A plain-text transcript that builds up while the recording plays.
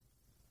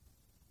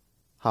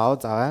好，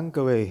早安，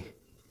各位，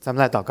咱们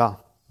来祷告。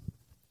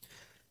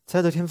亲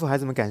爱的天父，孩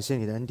子们，感谢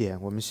你的恩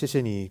典，我们谢谢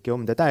你给我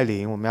们的带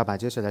领，我们要把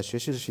接下来学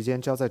习的时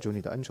间交在主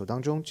你的恩手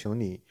当中，求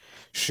你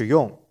使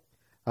用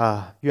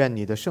愿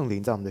你的圣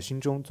灵在我们的心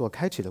中做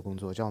开启的工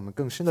作，让我们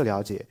更深的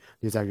了解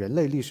你在人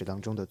类历史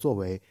当中的作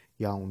为，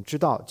让我们知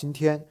道今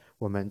天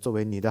我们作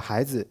为你的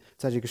孩子，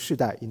在这个世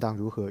代应当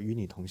如何与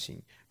你同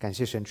行。感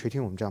谢神垂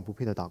听我们这样不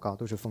配的祷告，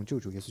都是奉救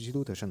主耶稣基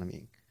督得胜的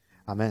名，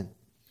阿们。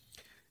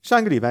上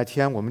一个礼拜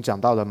天，我们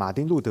讲到了马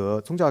丁路德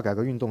宗教改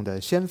革运动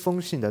的先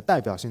锋性的代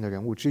表性的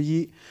人物之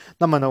一。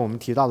那么呢，我们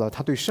提到了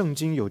他对圣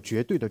经有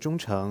绝对的忠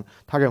诚，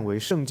他认为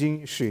圣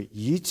经是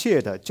一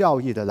切的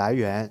教义的来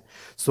源，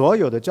所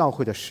有的教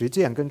会的实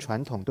践跟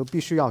传统都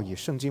必须要以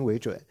圣经为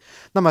准。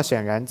那么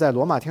显然，在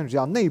罗马天主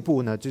教内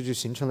部呢，这就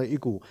形成了一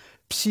股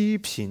批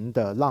评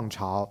的浪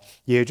潮，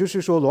也就是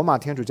说，罗马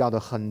天主教的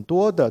很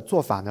多的做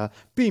法呢，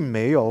并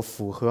没有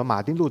符合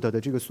马丁路德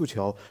的这个诉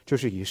求，就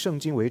是以圣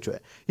经为准。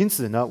因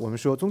此呢，我们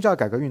说宗教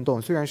改革运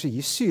动虽然是一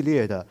系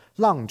列的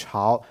浪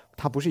潮，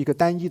它不是一个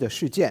单一的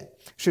事件，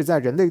是在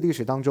人类历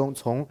史当中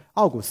从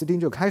奥古斯丁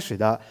就开始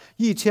的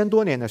1000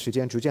多年的时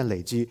间逐渐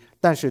累积，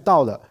但是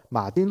到了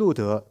马丁路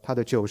德他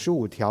的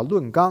95条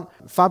论纲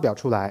发表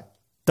出来，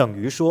等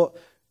于说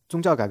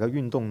宗教改革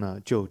运动呢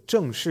就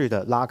正式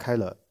的拉开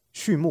了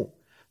序幕。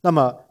那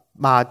么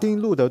马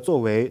丁路德作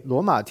为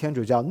罗马天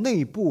主教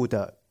内部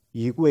的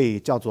一位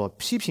叫做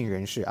批评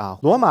人士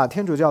罗马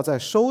天主教在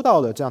收到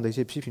了这样的一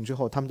些批评之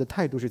后，他们的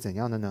态度是怎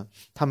样的呢？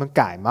他们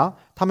改吗？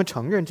他们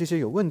承认这些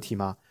有问题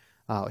吗？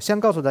先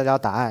告诉大家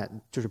答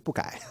案就是不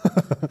改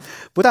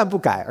不但不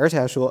改，而且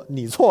还说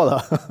你错了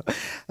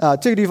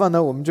这个地方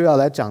呢，我们就要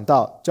来讲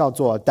到叫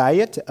做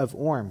Diet of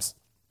Worms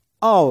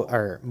奥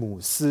尔姆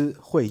斯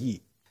会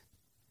议。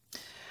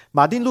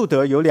马丁路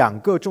德有2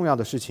个重要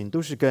的事情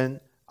都是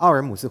跟奥尔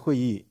姆斯会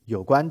议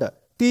有关的。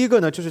第一个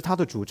呢，就是他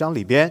的主张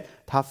里边，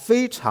他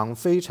非常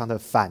的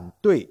反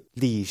对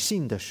理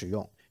性的使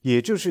用，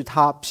也就是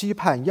他批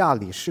判亚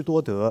里士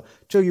多德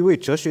这一位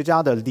哲学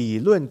家的理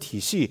论体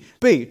系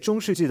被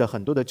中世纪的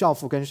很多的教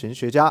父跟神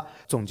学家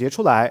总结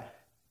出来，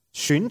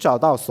寻找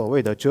到所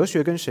谓的哲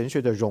学跟神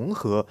学的融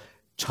合，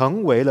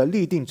成为了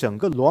立定整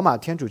个罗马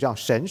天主教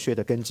神学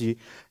的根基。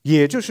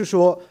也就是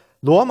说，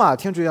罗马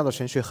天主教的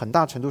神学很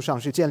大程度上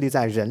是建立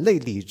在人类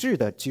理智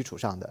的基础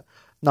上的，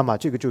那么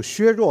这个就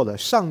削弱了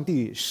上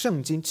帝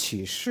圣经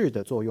启示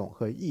的作用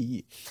和意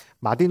义。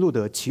马丁路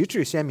德旗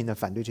帜鲜明地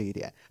反对这一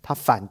点，他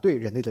反对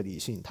人类的理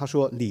性，他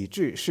说理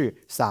智是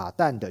撒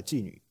旦的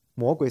妓女，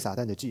魔鬼撒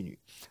旦的妓女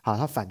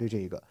他反对这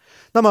一个。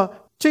那么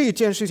这一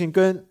件事情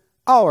跟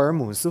奥尔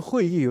姆斯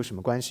会议有什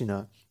么关系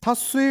呢？他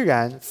虽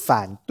然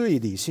反对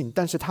理性，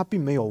但是他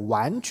并没有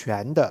完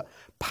全的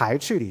排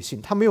斥理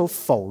性，他没有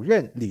否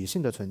认理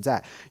性的存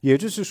在，也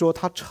就是说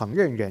他承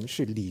认人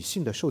是理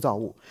性的受造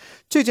物。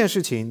这件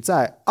事情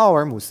在奥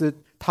尔姆斯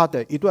他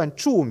的一段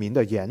著名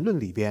的言论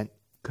里边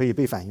可以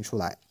被反映出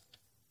来。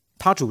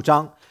他主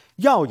张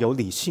要有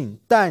理性，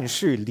但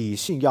是理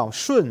性要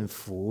顺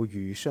服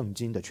于圣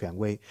经的权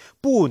威，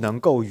不能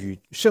够与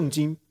圣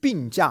经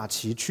并驾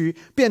齐驱，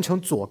变成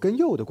左跟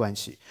右的关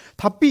系，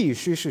它必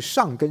须是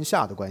上跟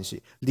下的关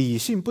系。理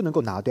性不能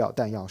够拿掉，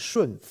但要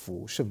顺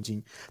服圣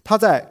经。他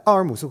在奥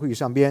尔姆斯会议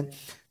上边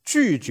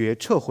拒绝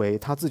撤回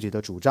他自己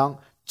的主张，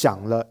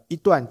讲了一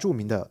段著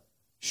名的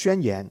宣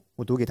言，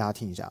我读给大家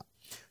听一下。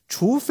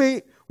除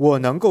非我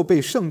能够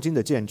被圣经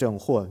的见证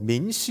或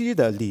明晰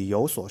的理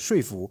由所说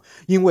服，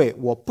因为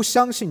我不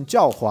相信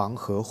教皇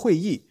和会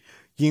议，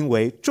因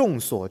为众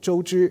所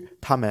周知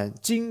他们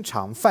经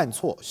常犯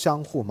错，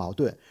相互矛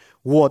盾。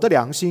我的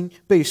良心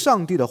被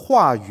上帝的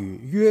话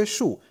语约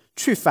束，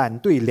去反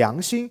对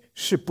良心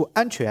是不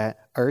安全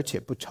而且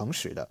不诚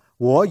实的，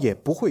我也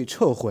不会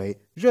撤回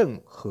任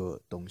何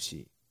东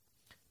西。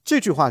这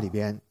句话里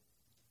边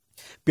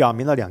表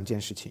明了2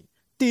件事情。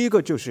第一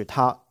个就是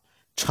他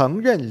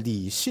承认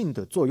理性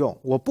的作用，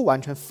我不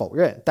完全否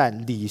认，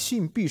但理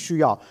性必须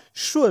要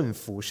顺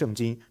服圣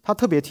经。他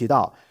特别提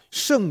到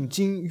圣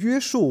经约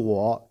束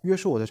我，约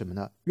束我的什么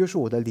呢？约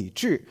束我的理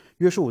智，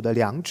约束我的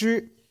良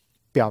知，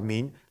表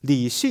明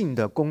理性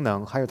的功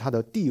能还有它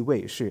的地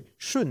位是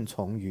顺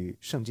从于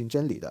圣经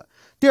真理的。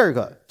第二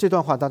个，这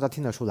段话大家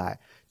听得出来，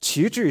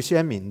旗帜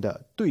鲜明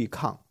的对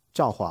抗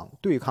教皇，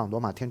对抗罗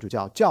马天主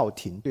教教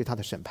廷对他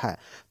的审判。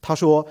他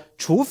说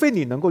除非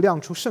你能够亮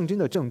出圣经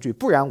的证据，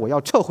不然我要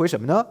撤回什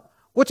么呢？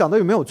我讲的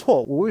有没有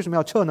错？我为什么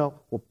要撤呢？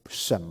我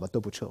什么都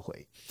不撤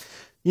回。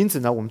因此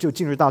呢，我们就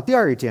进入到第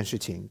二件事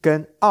情，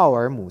跟奥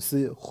尔姆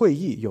斯会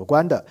议有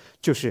关的，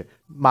就是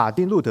马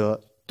丁路德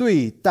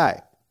对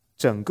待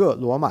整个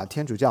罗马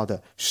天主教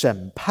的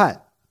审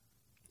判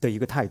的一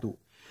个态度。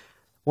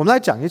我们来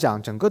讲一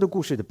讲整个的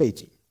故事的背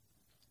景。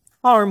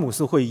奥尔姆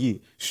斯会议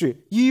是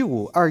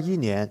1521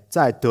年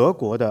在德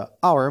国的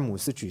奥尔姆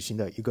斯举行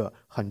的一个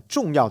很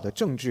重要的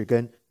政治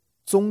跟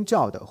宗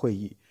教的会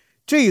议。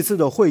这一次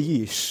的会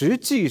议实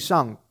际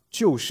上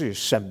就是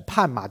审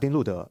判马丁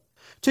路德，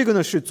这个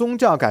呢是宗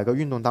教改革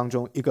运动当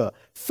中一个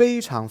非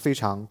常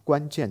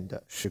关键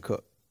的时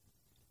刻。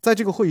在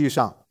这个会议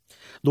上，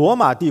罗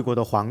马帝国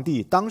的皇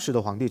帝，当时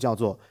的皇帝叫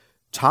做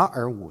查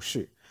尔五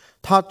世，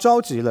他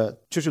召集了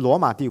就是罗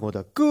马帝国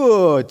的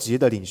各级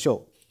的领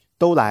袖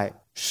都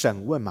来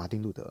审问马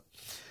丁路德。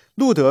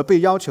路德被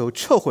要求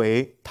撤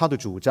回他的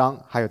主张，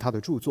还有他的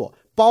著作，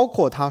包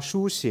括他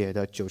书写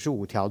的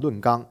95条论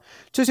纲。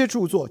这些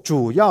著作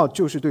主要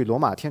就是对罗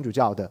马天主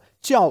教的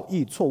教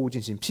义错误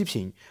进行批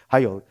评，还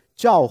有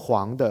教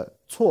皇的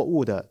错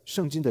误的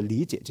圣经的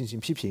理解进行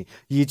批评，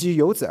以及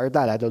由此而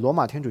带来的罗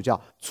马天主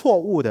教错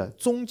误的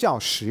宗教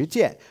实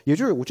践，也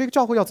就是我这个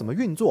教会要怎么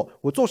运作，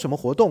我做什么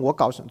活动，我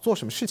做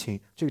什么事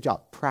情，这个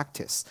叫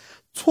practice，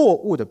 错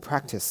误的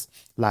practice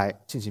来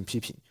进行批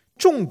评。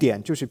重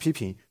点就是批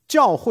评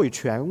教会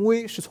权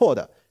威是错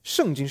的，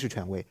圣经是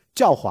权威，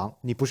教皇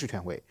你不是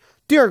权威。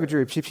第二个就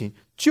是批评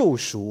救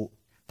赎，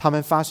他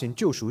们发行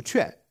救赎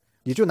券，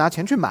你就拿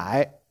钱去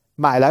买，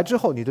买来之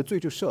后你的罪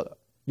就赦了。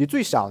你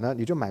最小呢，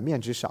你就买面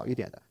值少一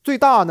点的；最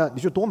大呢，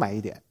你就多买一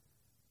点。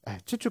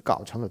这就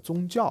搞成了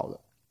宗教了。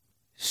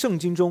圣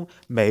经中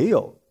没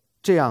有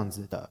这样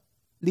子的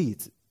例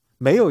子，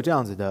没有这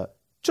样子的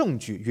证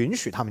据允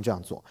许他们这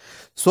样做。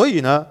所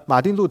以呢，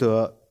马丁路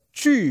德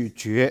拒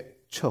绝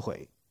撤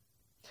回。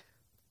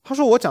他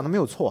说：“我讲的没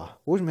有错啊，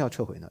我为什么要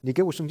撤回呢？你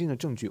给我圣经的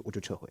证据，我就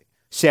撤回。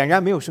显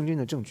然没有圣经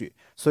的证据，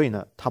所以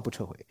呢，他不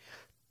撤回。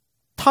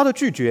他的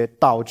拒绝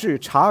导致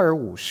查尔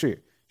五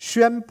世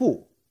宣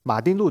布马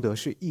丁路德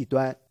是异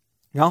端，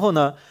然后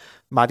呢，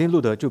马丁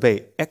路德就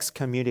被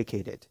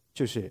excommunicated，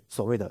 就是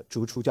所谓的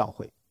逐出教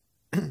会。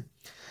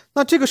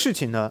那这个事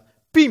情呢，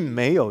并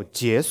没有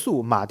结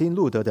束马丁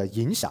路德的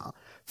影响，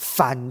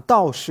反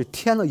倒是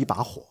添了一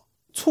把火，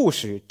促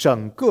使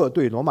整个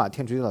对罗马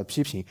天主教的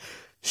批评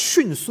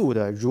迅速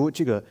的如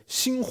这个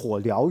星火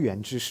燎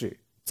原之势，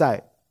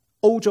在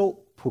欧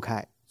洲铺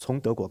开，从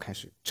德国开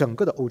始，整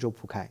个的欧洲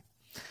铺开。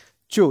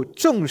就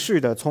正式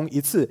的从一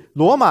次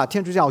罗马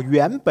天主教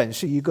原本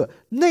是一个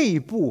内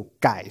部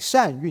改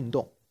善运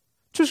动，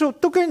就是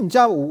都跟人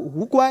家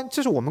无关，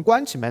这是我们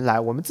关起门来，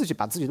我们自己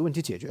把自己的问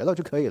题解决了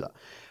就可以了。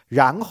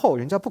然后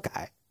人家不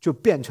改，就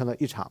变成了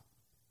一场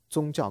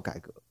宗教改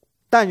革，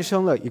诞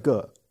生了一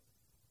个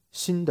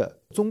新的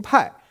宗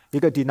派，一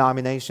个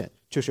denomination，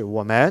 就是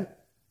我们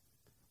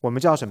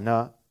叫什么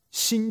呢？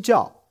新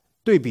教，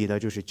对比的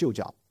就是旧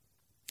教，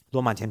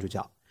罗马天主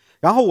教。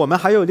然后我们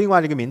还有另外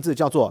的一个名字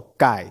叫做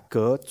改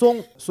革宗，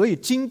所以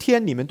今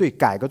天你们对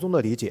改革宗的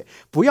理解，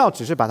不要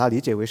只是把它理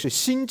解为是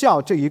新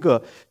教这一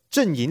个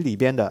阵营里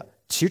边的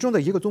其中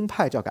的一个宗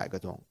派叫改革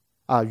宗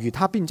啊，与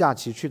它并驾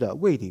齐驱的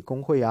卫理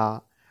公会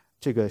啊，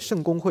这个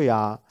圣公会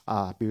啊，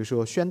比如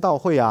说宣道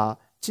会啊、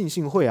浸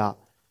信会啊，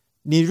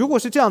你如果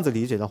是这样子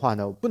理解的话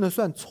呢，不能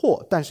算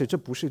错，但是这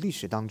不是历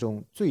史当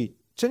中最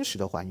真实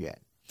的还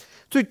原。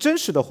最真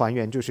实的还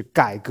原就是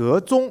改革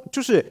宗，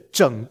就是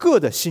整个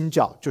的新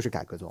教就是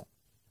改革宗。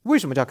为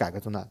什么叫改革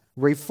宗呢？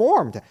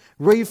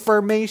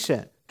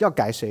 Reformation 要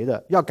改谁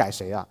的？要改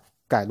谁啊？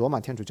改罗马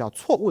天主教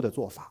错误的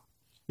做法，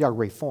要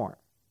reform，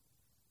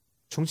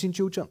 重新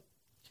纠正。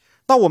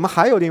那我们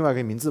还有另外一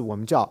个名字，我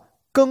们叫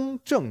更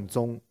正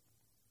宗，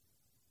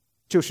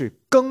就是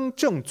更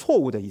正错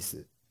误的意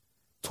思，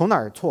从哪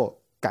儿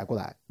错改过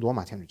来？罗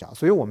马天主教，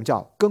所以我们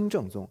叫更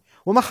正宗。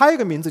我们还有一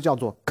个名字叫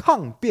做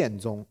抗辩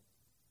宗。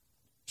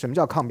什么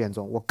叫抗辩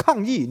宗？我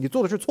抗议你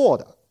做的是错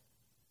的，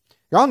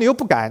然后你又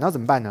不改，那怎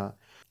么办呢？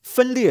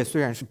分裂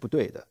虽然是不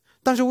对的，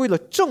但是为了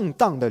正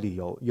当的理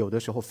由，有的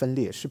时候分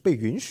裂是被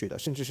允许的，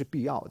甚至是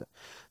必要的。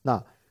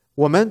那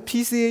我们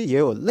PCA 也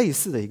有类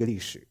似的一个历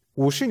史。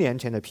50年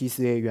前的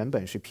PCA 原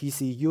本是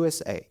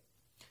PCUSA，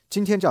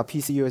 今天叫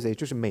PCUSA，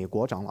 就是美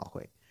国长老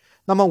会。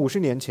那么50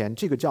年前，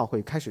这个教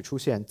会开始出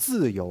现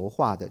自由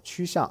化的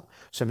趋向。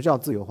什么叫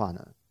自由化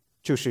呢？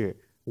就是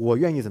我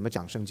愿意怎么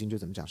讲圣经就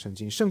怎么讲圣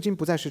经，圣经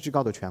不再是至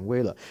高的权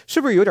威了，是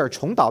不是有点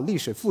重蹈历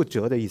史覆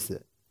辙的意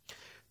思？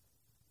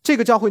这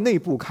个教会内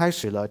部开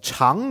始了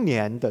常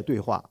年的对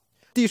话，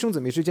弟兄姊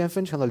妹之间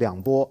分成了两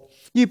波，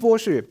一波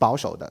是保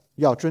守的，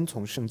要遵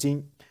从圣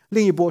经；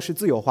另一波是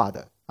自由化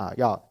的，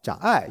要讲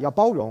爱，要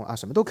包容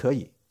什么都可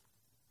以。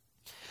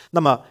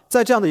那么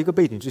在这样的一个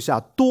背景之下，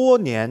多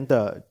年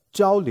的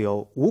交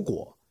流无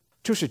果，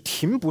就是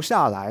停不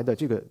下来的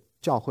这个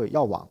教会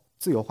要往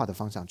自由化的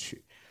方向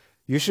去。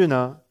于是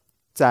呢，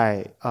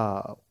在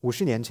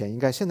50年前，应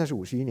该现在是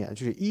51年，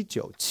就是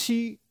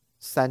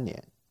1973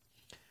年，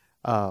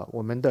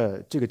我们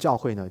的这个教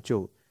会呢，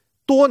就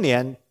多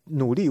年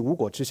努力无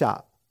果之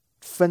下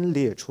分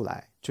裂出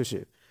来，就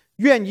是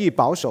愿意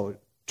保守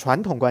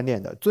传统观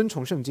念的、遵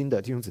从圣经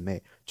的弟兄姊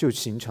妹，就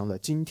形成了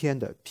今天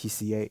的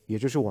PCA， 也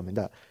就是我们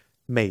的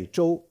美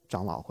洲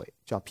长老会，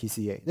叫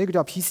PCA， 那个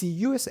叫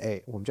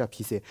PCUSA， 我们叫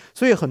PCA。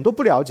所以很多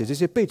不了解这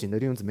些背景的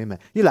弟兄姊妹们，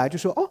一来就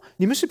说：“哦，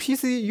你们是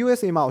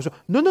PCUSA 吗？”我说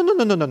 ：“No, no, no,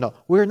 no, no, no, no,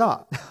 we're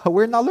not,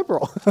 we're not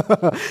liberal,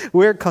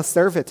 we're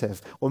conservative，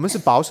 我们是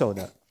保守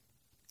的。”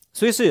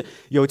所以是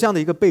有这样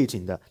的一个背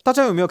景的。大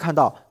家有没有看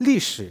到历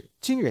史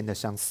惊人的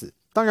相似？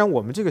当然，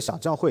我们这个小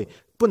教会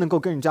不能够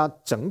跟人家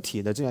整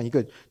体的这样一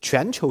个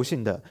全球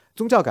性的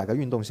宗教改革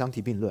运动相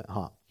提并论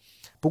哈。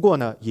不过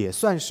呢，也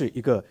算是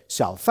一个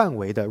小范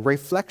围的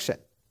reflection，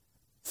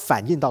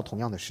 反映到同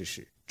样的事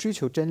实，追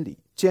求真理，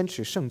坚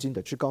持圣经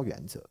的至高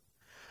原则。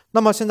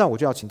那么现在我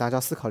就要请大家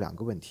思考2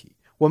个问题：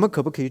我们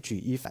可不可以举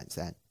一反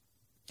三？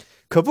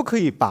可不可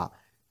以把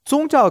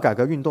宗教改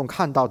革运动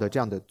看到的这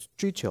样的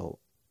追求，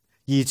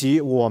以及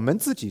我们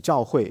自己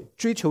教会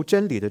追求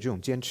真理的这种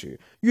坚持，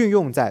运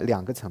用在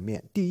2个层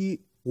面？第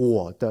一，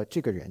我的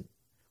这个人，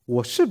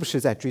我是不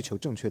是在追求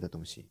正确的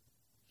东西？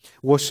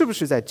我是不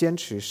是在坚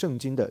持圣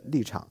经的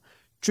立场，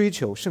追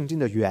求圣经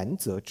的原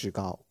则至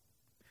高？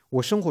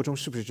我生活中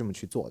是不是这么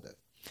去做的？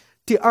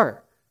第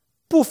二，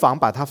不妨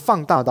把它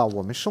放大到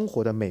我们生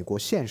活的美国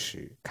现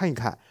实，看一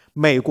看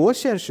美国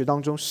现实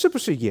当中是不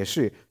是也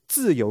是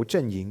自由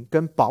阵营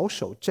跟保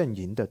守阵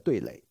营的对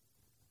垒？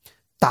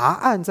答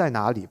案在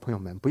哪里？朋友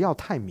们，不要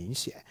太明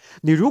显。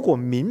你如果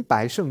明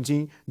白圣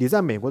经，你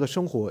在美国的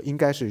生活应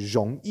该是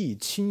容易、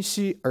清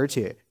晰而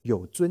且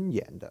有尊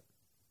严的，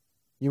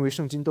因为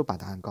圣经都把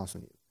答案告诉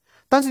你。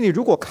但是你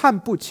如果看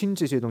不清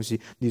这些东西，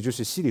你就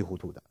是稀里糊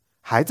涂的，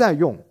还在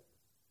用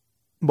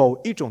某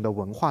一种的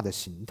文化的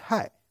形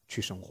态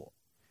去生活。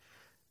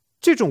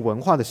这种文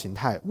化的形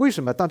态，为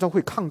什么大家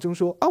会抗争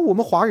说我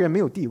们华人没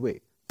有地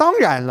位？当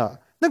然了，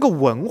那个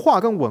文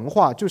化跟文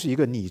化就是一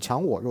个你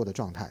强我弱的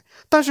状态。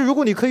但是如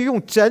果你可以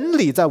用真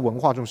理在文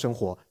化中生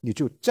活，你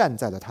就站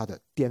在了它的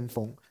巅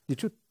峰，你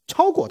就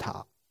超过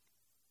它，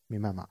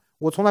明白吗？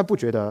我从来不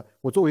觉得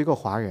我作为一个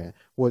华人，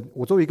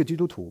我作为一个基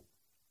督徒，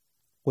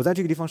我在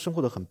这个地方生活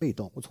的很被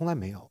动，我从来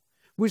没有。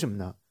为什么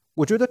呢？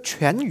我觉得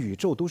全宇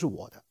宙都是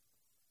我的。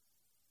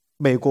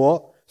美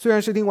国虽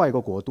然是另外一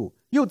个国度，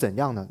又怎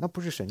样呢？那不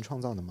是神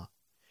创造的吗？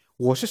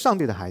我是上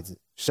帝的孩子，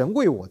神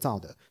为我造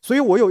的，所以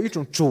我有一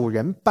种主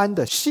人般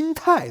的心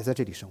态在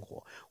这里生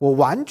活。我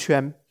完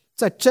全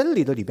在真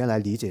理的里边来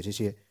理解这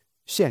些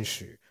现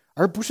实，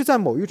而不是在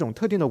某一种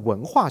特定的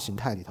文化形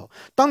态里头。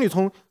当你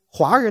从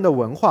华人的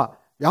文化，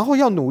然后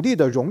要努力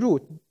的融入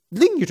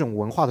另一种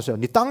文化的时候，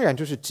你当然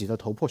就是挤得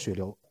头破血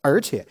流，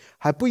而且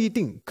还不一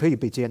定可以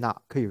被接纳，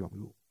可以融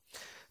入。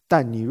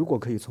但你如果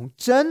可以从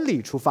真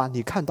理出发，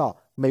你看到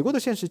美国的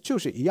现实就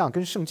是一样，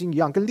跟圣经一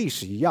样，跟历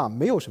史一样，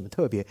没有什么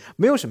特别，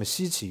没有什么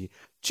稀奇，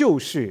就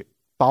是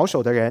保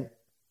守的人、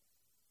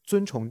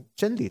遵从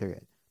真理的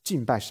人、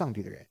敬拜上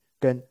帝的人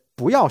跟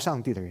不要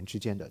上帝的人之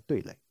间的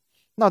对垒。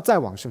那再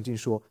往圣经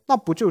说，那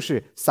不就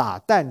是撒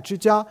旦之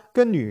家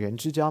跟女人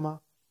之家吗？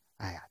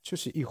哎呀，就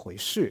是一回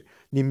事。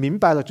你明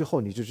白了之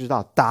后，你就知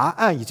道答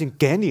案已经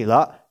给你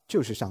了，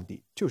就是上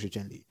帝，就是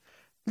真理。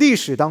历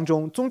史当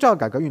中，宗教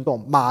改革运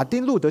动，马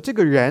丁路德这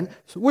个人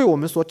为我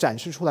们所展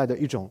示出来的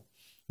一种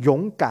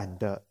勇敢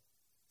的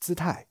姿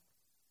态，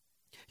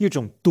一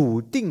种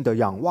笃定的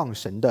仰望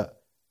神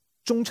的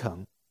忠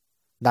诚，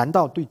难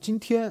道对今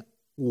天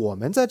我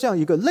们在这样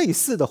一个类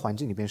似的环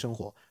境里边生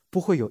活，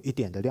不会有一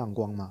点的亮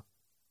光吗？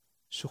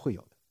是会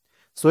有的。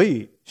所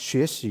以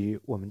学习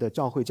我们的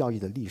教会教义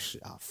的历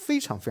史非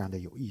常非常的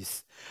有意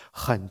思，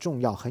很重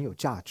要，很有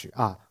价值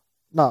啊。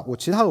那我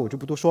其他的我就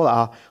不多说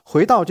了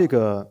回到这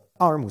个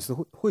奥尔姆斯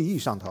会议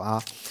上头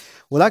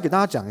我来给大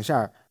家讲一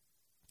下，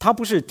他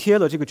不是贴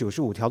了这个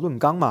95条论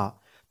纲吗？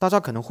大家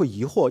可能会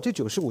疑惑，这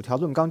95条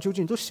论纲究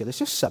竟都写了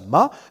些什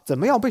么？怎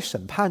么样被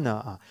审判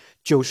呢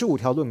？95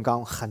条论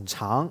纲很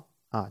长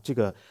这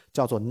个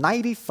叫做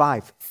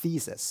95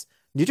 thesis，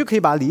 你就可以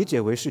把它理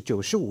解为是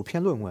95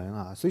篇论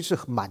文所以是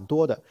蛮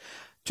多的。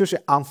就是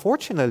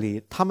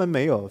unfortunately 他们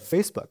没有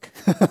Facebook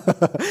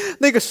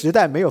那个时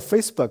代没有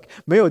Facebook，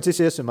 没有这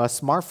些什么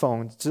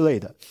smartphone 之类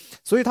的，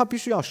所以他必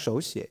须要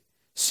手写，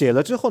写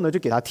了之后呢就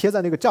给他贴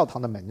在那个教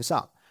堂的门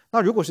上。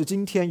那如果是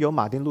今天有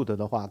马丁路德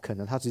的话，可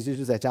能他直接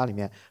就在家里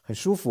面很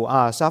舒服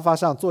沙发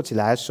上坐起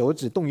来，手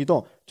指动一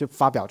动就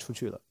发表出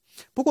去了。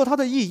不过它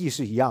的意义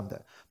是一样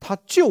的，它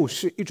就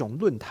是一种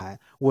论坛，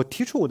我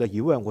提出我的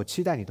疑问，我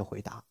期待你的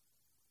回答。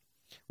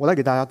我来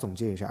给大家总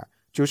结一下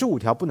，95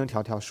条不能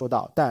条条说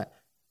到，但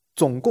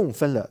总共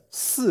分了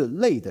4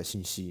类的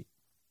信息。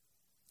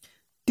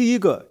第一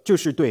个就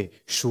是对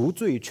赎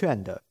罪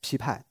券的批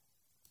判。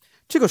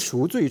这个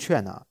赎罪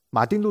券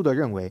马丁路德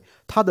认为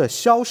它的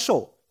销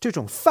售，这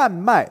种贩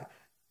卖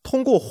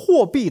通过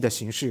货币的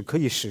形式可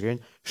以使人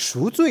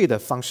赎罪的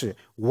方式，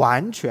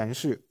完全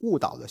是误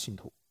导了信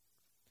徒，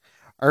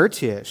而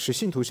且使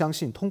信徒相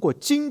信通过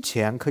金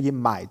钱可以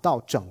买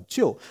到拯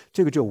救，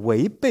这个就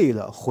违背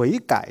了悔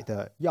改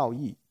的要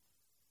义。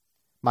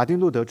马丁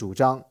路德主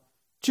张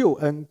救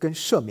恩跟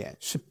赦免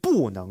是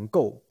不能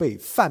够被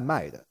贩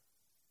卖的，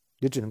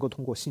也只能够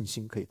通过信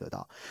心可以得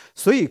到。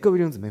所以各位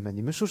弟兄姊妹们，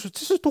你们说说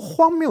这是多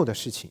荒谬的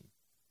事情。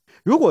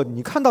如果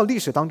你看到历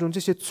史当中这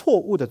些错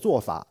误的做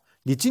法，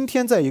你今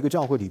天在一个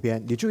教会里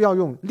边，你就要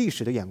用历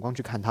史的眼光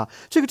去看它，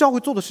这个教会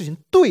做的事情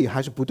对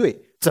还是不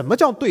对？怎么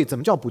叫对，怎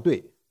么叫不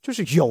对？就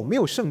是有没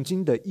有圣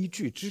经的依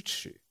据支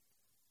持，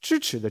支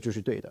持的就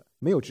是对的，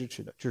没有支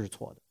持的就是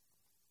错的。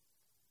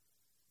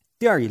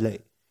第二一类，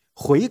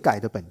悔改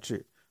的本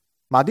质。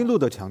马丁路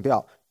德强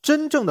调，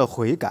真正的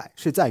悔改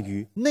是在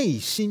于内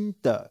心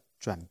的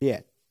转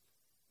变，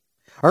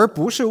而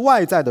不是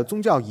外在的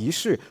宗教仪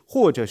式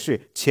或者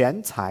是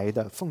钱财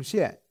的奉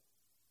献，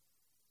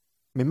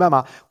明白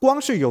吗？光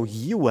是有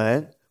仪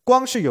文，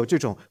光是有这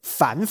种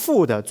繁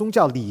复的宗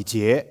教礼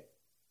节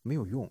没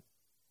有用。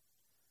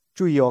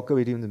注意哦，各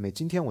位弟兄姊妹，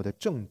今天我的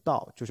正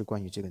道就是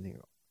关于这个内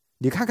容。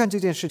你看看这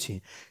件事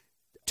情，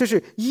这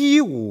是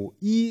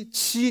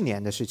1517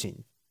年的事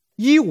情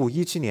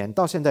，1517年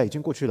到现在已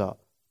经过去了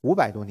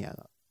500多年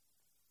了，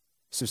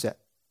是不是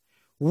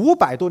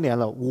？500多年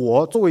了，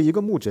我作为一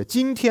个牧者，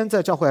今天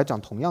在教会来讲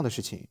同样的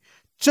事情。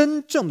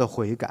真正的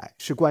悔改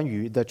是关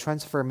于 the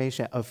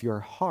transformation of your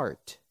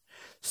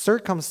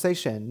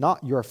heart。Circumcision,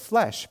 not your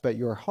flesh, but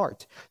your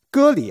heart。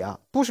 割礼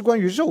啊，不是关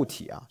于肉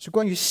体啊，是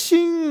关于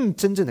心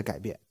真正的改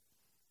变。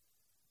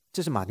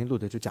这是马丁路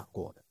德就讲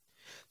过的。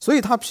所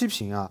以他批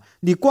评啊，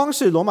你光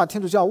是罗马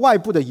天主教外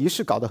部的仪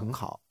式搞得很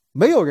好，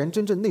没有人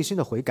真正内心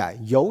的悔改，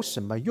有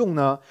什么用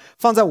呢？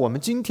放在我们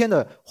今天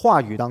的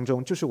话语当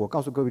中，就是我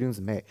告诉各位弟兄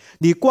姊妹，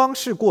你光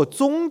是过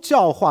宗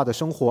教化的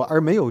生活，而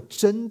没有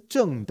真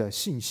正的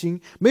信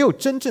心，没有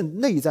真正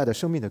内在的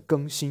生命的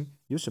更新，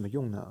有什么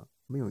用呢？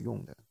没有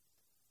用的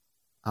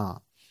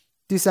啊。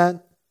第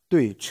三，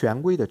对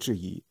权威的质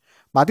疑。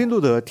马丁路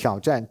德挑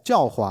战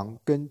教皇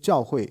跟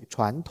教会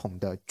传统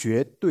的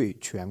绝对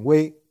权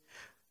威。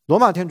罗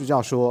马天主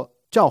教说，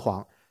教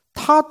皇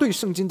他对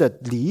圣经的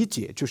理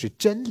解就是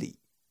真理，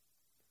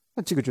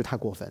那这个就太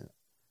过分了。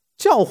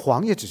教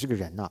皇也只是个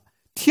人啊，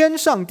天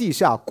上地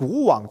下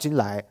古往今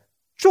来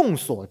众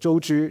所周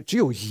知，只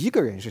有一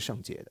个人是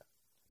圣洁的，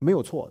没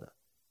有错的，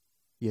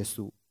耶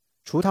稣。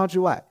除他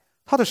之外，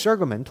他的12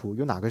个门徒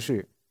有哪个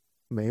是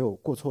没有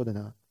过错的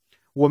呢？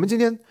我们今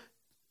天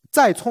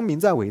再聪明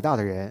再伟大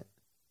的人，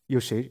有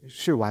谁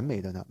是完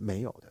美的呢？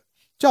没有的，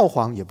教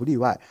皇也不例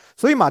外。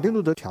所以马丁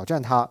路德挑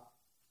战他，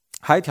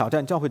还挑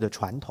战教会的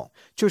传统，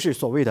就是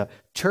所谓的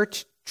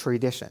church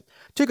tradition。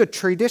 这个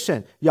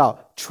tradition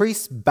要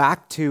trace back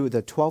to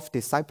the 12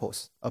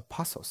 disciples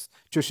apostles，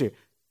 就是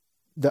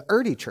the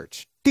early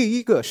church， 第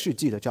一个世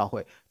纪的教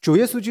会。主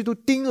耶稣基督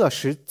钉了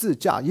十字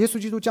架，耶稣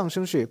基督降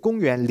生是公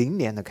元0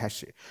年的开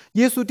始，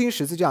耶稣钉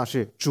十字架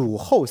是主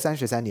后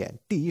33年，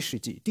第一世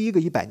纪，第一个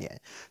100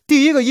年。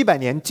第一个100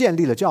年建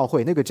立了教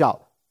会，那个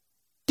叫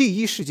第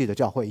一世纪的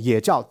教会，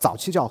也叫早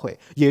期教会，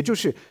也就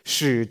是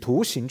使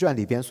徒行传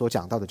里边所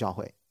讲到的教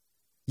会，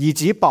以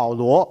及保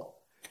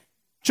罗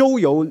周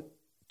游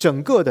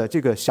整个的这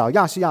个小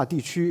亚细亚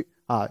地区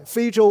啊，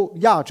非洲、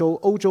亚洲、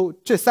欧洲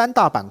这3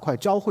大板块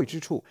交汇之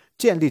处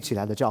建立起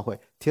来的教会，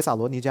帖撒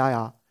罗尼迦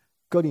呀、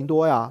哥林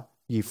多呀、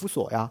以弗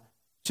所呀，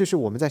这是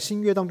我们在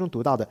新约当中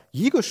读到的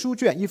一个书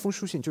卷，一封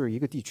书信就是一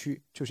个地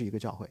区，就是一个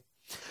教会。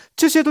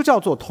这些都叫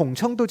做统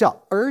称，都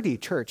叫 early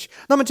church。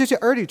 那么这些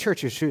early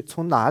church 是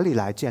从哪里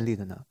来建立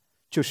的呢？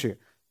就是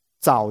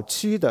早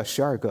期的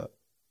12个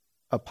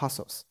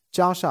apostles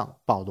加上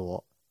保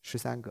罗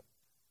13个。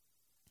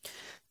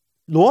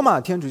罗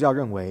马天主教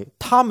认为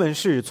他们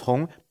是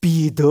从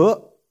彼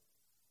得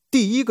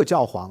第一个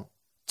教皇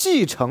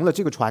继承了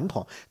这个传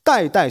统，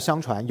代代相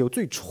传，有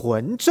最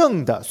纯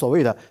正的所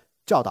谓的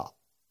教导，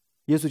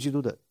耶稣基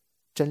督的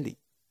真理。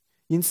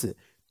因此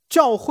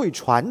教会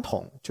传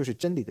统就是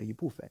真理的一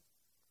部分。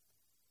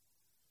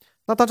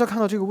那大家看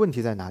到这个问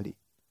题在哪里？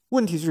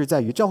问题就是在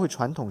于教会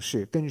传统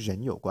是跟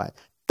人有关，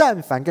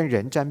但凡跟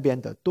人沾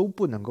边的都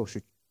不能够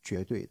是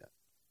绝对的，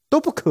都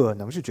不可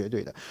能是绝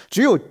对的，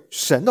只有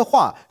神的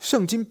话，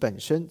圣经本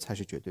身才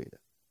是绝对的。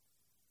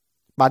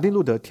马丁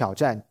路德挑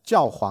战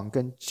教皇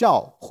跟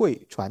教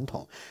会传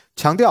统，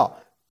强调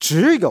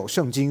只有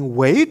圣经，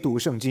唯独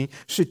圣经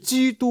是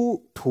基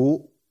督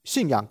徒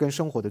信仰跟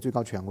生活的最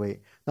高权威。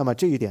那么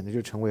这一点呢，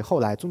就成为后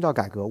来宗教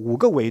改革5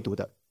个唯独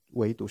的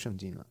唯独圣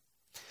经了。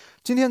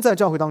今天在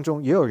教会当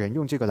中也有人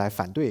用这个来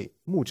反对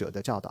牧者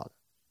的教导的，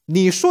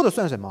你说的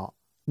算什么？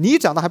你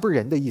讲的还不是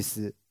人的意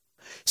思，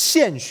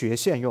现学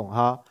现用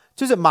啊，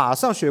就是马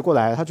上学过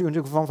来，他就用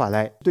这个方法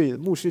来对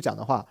牧师讲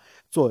的话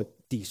做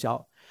抵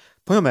消。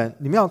朋友们，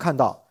你们要看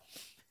到，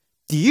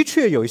的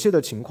确有一些的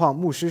情况，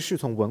牧师是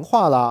从文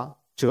化啦、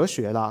哲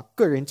学啦、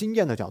个人经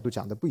验的角度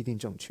讲的不一定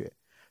正确，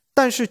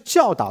但是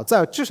教导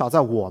至少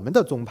在我们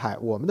的宗派、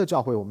我们的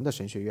教会、我们的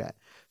神学院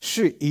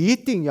是一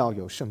定要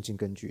有圣经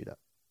根据的。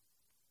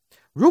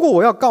如果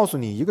我要告诉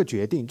你一个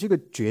决定，这个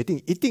决定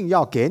一定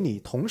要给你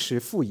同时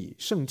赋予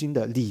圣经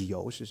的理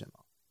由是什么？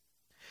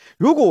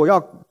如果我要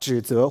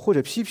指责或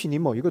者批评你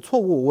某一个错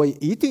误，我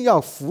一定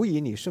要辅以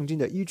你圣经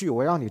的依据，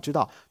我让你知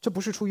道这不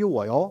是出于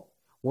我哟，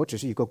我只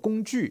是一个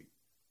工具，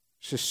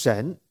是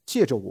神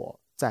借着我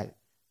在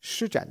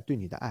施展对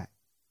你的爱，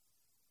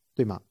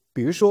对吗？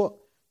比如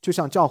说就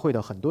像教会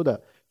的很多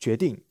的决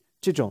定，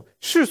这种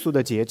世俗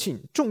的节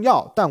庆重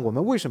要，但我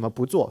们为什么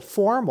不做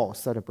formal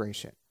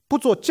celebration， 不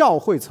做教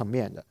会层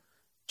面的？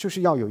就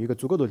是要有一个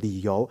足够的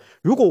理由。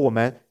如果我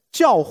们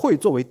教会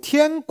作为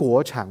天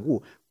国产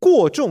物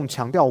过重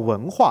强调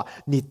文化，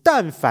你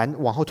但凡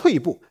往后退一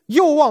步，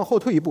又往后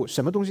退一步，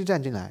什么东西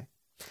站进来？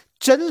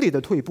真理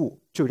的退步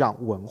就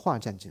让文化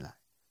站进来。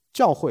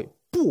教会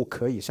不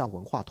可以向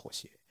文化妥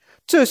协，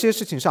这些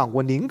事情上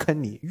我宁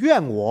肯你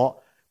怨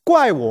我、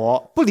怪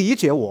我、不理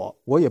解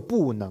我，我也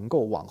不能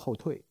够往后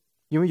退，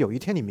因为有一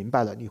天你明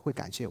白了，你会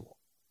感谢我。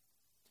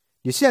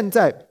你现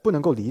在不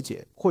能够理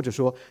解，或者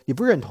说你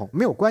不认同，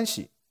没有关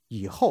系，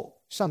以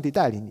后上帝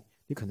带领你，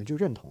你可能就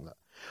认同了。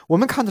我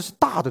们看的是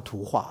大的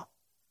图画，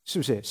是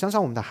不是？想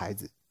想我们的孩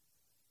子，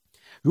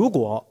如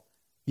果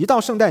一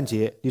到圣诞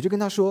节，你就跟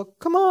他说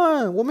Come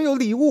on， 我们有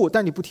礼物，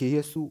但你不提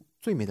耶稣，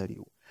最美的礼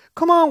物。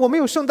 Come on， 我们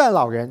有圣诞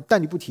老人，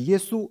但你不提耶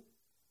稣。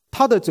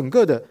他的整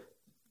个的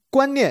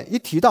观念一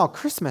提到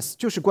Christmas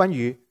就是关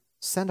于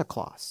Santa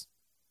Claus，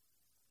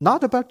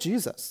 not about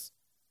Jesus。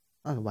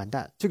 完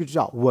蛋，这个就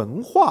叫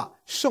文化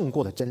胜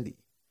过了真理。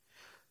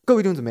各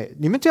位弟兄姊妹，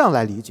你们这样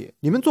来理解，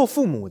你们做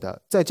父母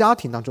的，在家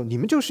庭当中，你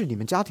们就是你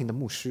们家庭的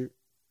牧师。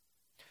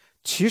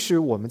其实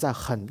我们在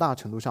很大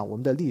程度上，我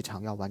们的立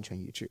场要完全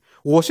一致。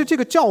我是这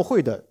个教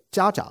会的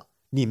家长，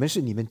你们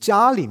是你们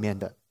家里面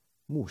的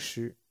牧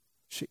师，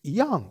是一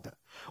样的。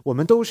我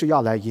们都是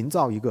要来营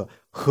造一个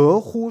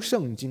合乎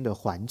圣经的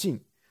环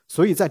境，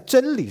所以在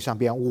真理上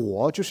边，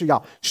我就是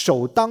要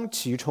首当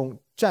其冲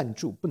站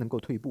住，不能够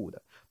退步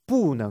的，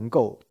不能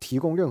够提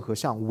供任何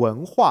向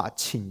文化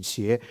倾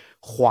斜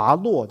滑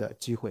落的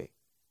机会。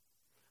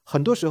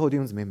很多时候弟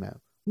兄姊妹们，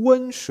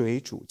温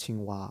水煮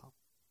青蛙，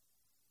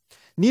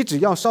你只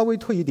要稍微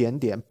退一点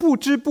点，不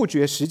知不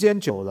觉时间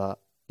久了，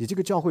你这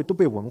个教会都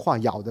被文化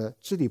咬得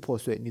支离破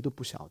碎，你都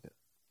不晓得。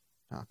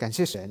感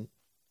谢神，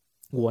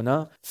我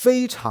呢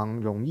非常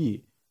容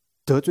易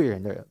得罪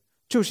人的人，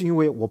就是因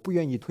为我不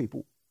愿意退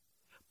步。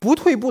不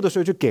退步的时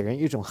候就给人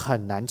一种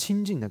很难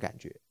亲近的感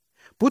觉，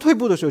不退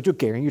步的时候就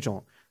给人一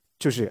种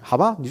就是好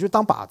吧，你就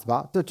当靶子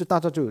吧，这大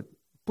家就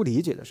不理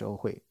解的时候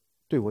会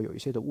对我有一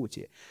些的误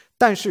解。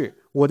但是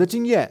我的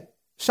经验，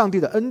上帝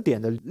的恩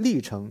典的历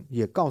程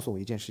也告诉我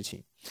一件事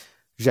情，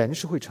人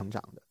是会成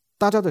长的，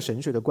大家的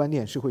神学的观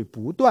念是会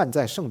不断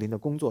在圣灵的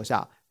工作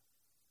下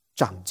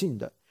长进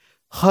的。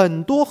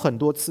很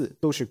多次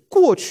都是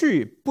过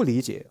去不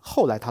理解，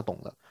后来他懂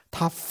了，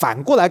他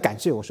反过来感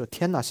谢我说，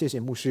天哪，谢谢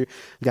牧师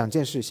，2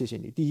件事谢谢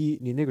你。第一，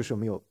你那个时候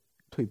没有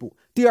退步；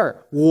第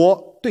二，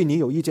我对你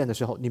有意见的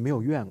时候，你没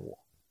有怨我，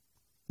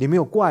你没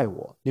有怪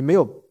我，你没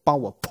有帮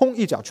我砰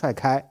一脚踹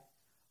开，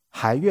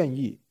还愿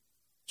意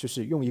就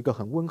是用一个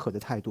很温和的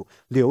态度，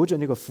留着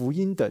那个福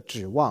音的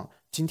指望，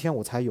今天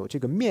我才有这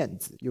个面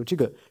子，有这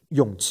个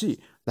勇气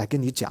来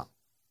跟你讲，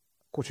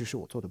过去是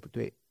我做的不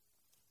对。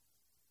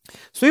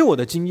所以我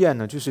的经验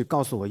呢，就是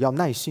告诉我要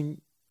耐心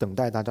等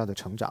待大家的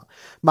成长。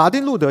马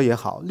丁路德也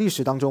好，历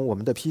史当中我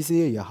们的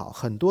PCA 也好，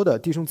很多的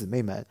弟兄姊妹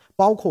们，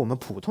包括我们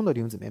普通的弟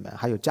兄姊妹们，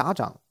还有家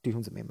长弟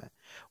兄姊妹们，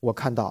我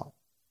看到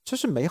这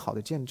是美好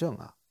的见证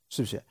啊，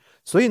是不是？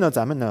所以呢，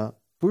咱们呢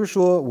不是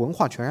说文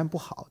化全然不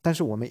好，但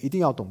是我们一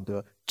定要懂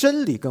得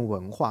真理跟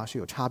文化是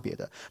有差别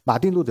的。马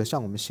丁路德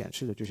向我们显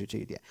示的就是这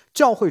一点，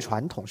教会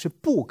传统是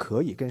不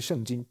可以跟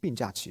圣经并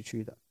驾齐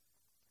驱的。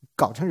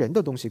搞成人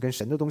的东西跟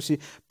神的东西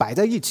摆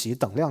在一起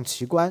等量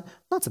齐观，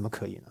那怎么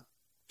可以呢？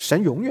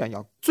神永远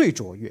要最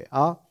卓越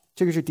啊！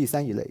这个是第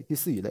3一类。第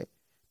4一类，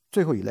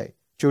最后一类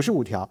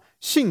95条，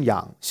信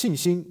仰、信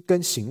心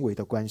跟行为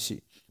的关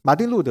系。马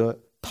丁路德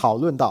讨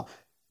论到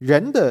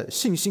人的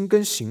信心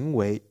跟行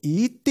为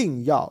一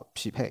定要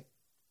匹配，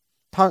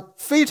他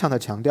非常的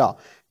强调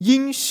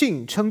因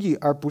信称义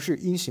而不是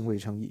因行为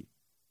称义，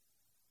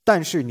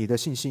但是你的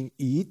信心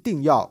一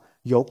定要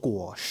有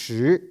果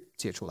实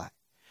结出来。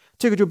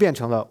这个就变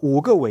成了5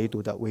个维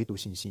度的唯独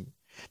信心。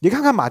你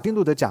看看马丁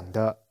路德讲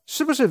的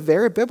是不是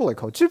very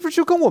biblical？ 这不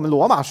就跟我们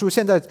罗马书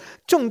现在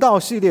正道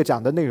系列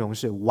讲的内容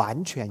是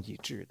完全一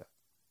致的，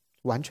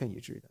完全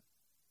一致的。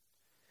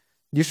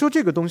你说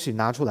这个东西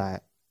拿出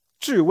来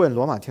质问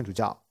罗马天主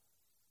教，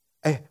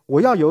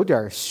我要有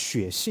点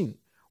血性，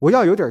我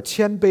要有点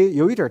谦卑，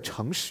有一点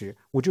诚实，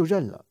我就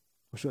认了。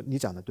我说你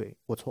讲的对，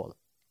我错了。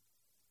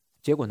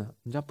结果呢，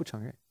人家不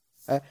承认，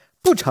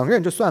不承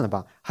认就算了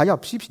吧，还要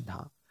批评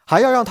他，还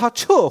要让他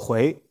撤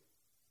回，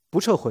不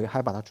撤回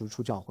还把他逐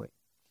出教会。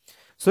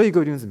所以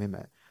各位弟兄姊妹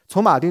们，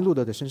从马丁路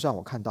德的身上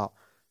我看到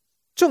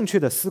正确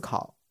的思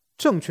考，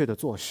正确的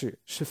做事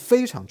是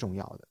非常重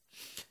要的。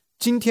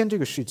今天这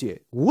个世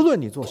界，无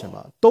论你做什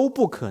么，都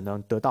不可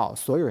能得到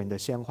所有人的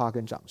鲜花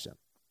跟掌声，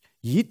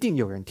一定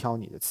有人挑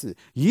你的刺，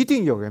一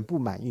定有人不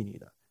满意你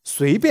的。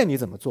随便你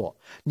怎么做，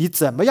你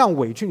怎么样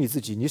委屈你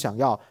自己，你想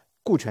要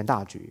顾全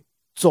大局，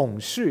总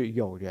是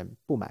有人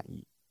不满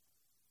意。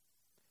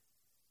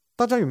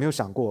大家有没有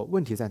想过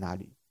问题在哪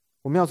里？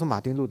我们要从马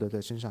丁路德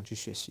的身上去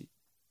学习。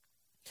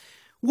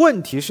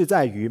问题是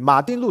在于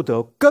马丁路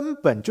德根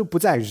本就不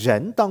在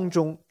人当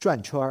中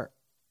转圈，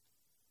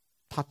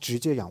他直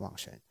接仰望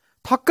神，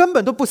他根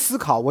本都不思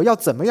考我要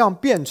怎么样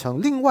变成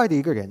另外的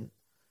一个人，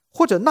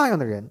或者那样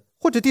的人，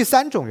或者第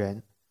3种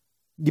人。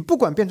你不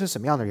管变成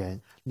什么样的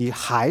人，你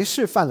还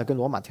是犯了跟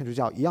罗马天主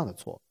教一样的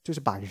错，就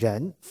是把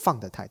人放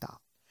得太大。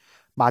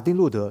马丁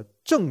路德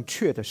正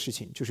确的事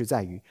情就是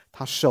在于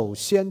他首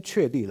先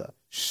确立了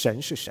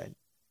神是神，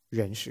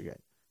人是人，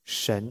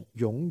神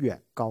永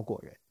远高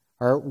过人。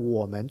而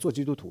我们做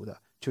基督徒的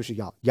就是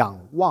要仰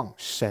望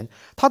神，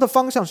他的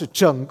方向是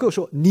整个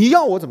说你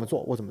要我怎么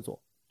做我怎么做，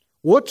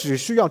我只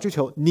需要追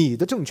求你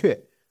的正确，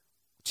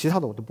其他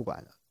的我都不管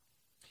了。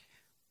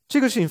这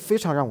个事情非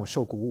常让我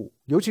受鼓舞，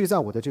尤其是在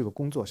我的这个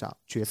工作上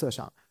角色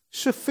上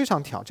是非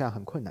常挑战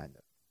很困难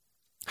的。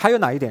还有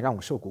哪一点让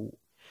我受鼓舞？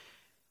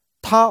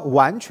它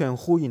完全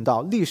呼应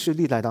到历世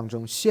历代当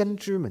中先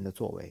知们的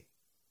作为。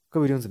各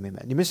位弟兄姊妹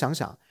们，你们想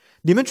想，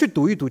你们去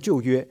读一读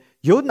旧约，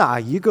有哪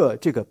一个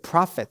这个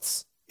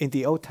prophets in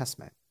the Old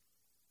Testament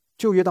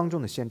旧约当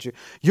中的先知，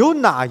有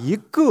哪一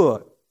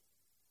个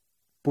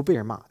不被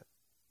人骂的？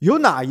有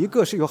哪一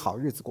个是有好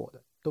日子过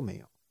的？都没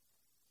有。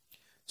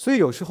所以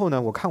有时候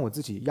呢，我看我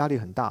自己压力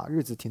很大，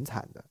日子挺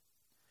惨的，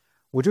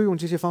我就用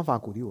这些方法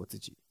鼓励我自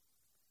己。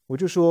我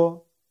就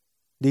说，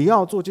你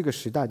要做这个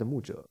时代的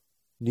牧者，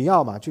你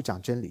要么去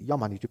讲真理，要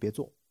么你就别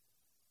做。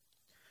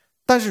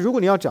但是如果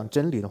你要讲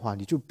真理的话，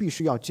你就必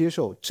须要接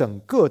受整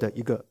个的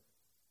一个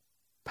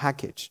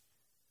package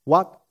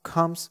what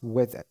comes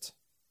with it，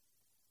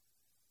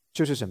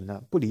 就是什么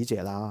呢？不理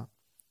解啦，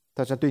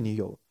大家对你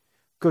有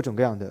各种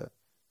各样的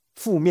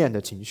负面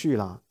的情绪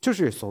啦，就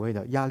是所谓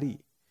的压力。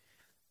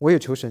我也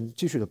求神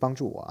继续的帮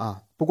助我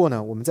啊。不过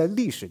呢，我们在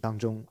历史当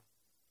中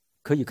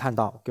可以看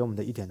到给我们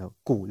的一点的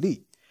鼓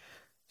励。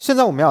现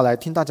在我们要来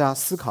听大家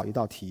思考一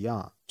道题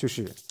啊，就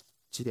是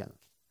几点了？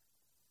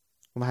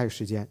我们还有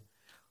时间，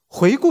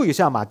回顾一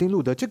下马丁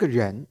路德这个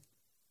人，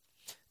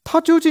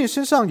他究竟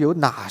身上有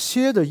哪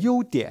些的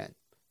优点，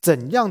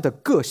怎样的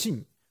个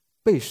性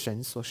被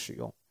神所使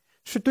用，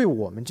是对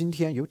我们今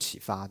天有启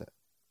发的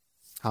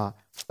啊。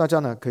大家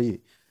呢可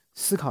以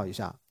思考一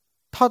下，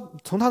他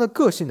从他的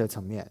个性的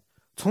层面，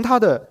从他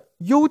的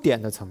优点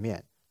的层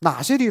面，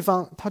哪些地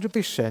方他就被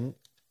神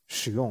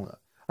使用了，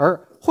而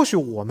或许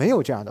我没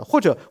有这样的，或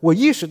者我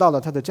意识到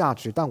了它的价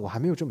值，但我还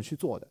没有这么去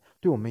做的，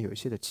对我们有一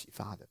些的启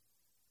发的。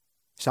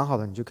想好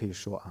了你就可以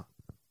说啊。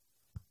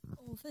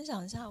我分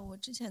享一下我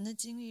之前的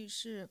经历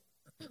是，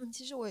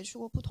其实我也去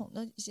过不同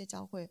的一些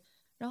教会，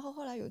然后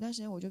后来有一段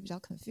时间我就比较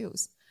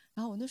confused，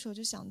 然后我那时候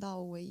就想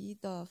到唯一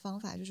的方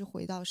法就是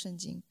回到圣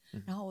经，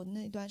然后我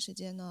那段时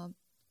间呢，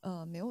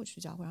没有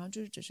去教会，然后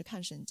就是只是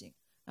看圣经，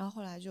然后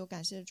后来就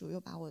感谢主又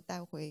把我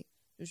带回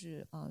就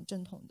是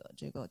正统的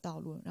这个道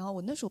路，然后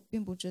我那时候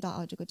并不知道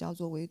啊这个叫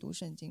做唯独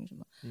圣经什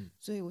么，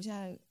所以我现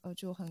在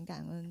就很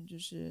感恩，就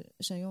是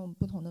神用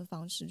不同的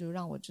方式就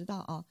让我知道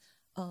啊。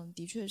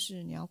的确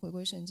是你要回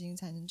归圣经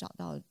才能找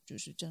到就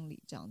是真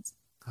理这样子。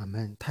阿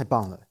们，太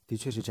棒了，的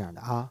确是这样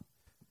的啊。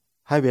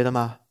还有别的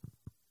吗？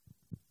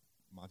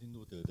马丁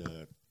路德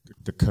的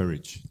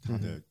courage， 他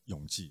的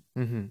勇气，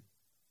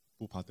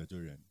不怕得罪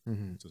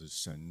人，就是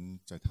神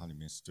在他里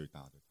面是最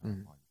大的，他的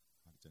话语，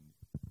他的真理。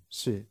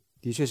是，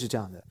的确是这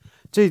样的。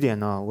这一点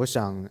呢，我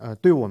想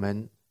对我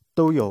们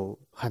都有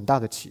很大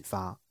的启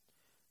发。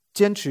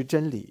坚持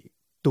真理，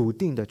笃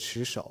定的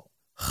持守，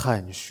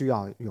很需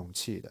要勇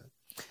气的。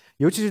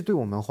尤其是对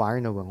我们华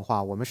人的文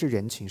化，我们是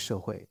人情社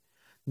会，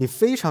你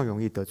非常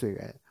容易得罪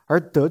人，而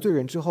得罪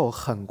人之后，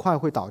很快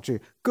会导致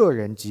个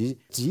人及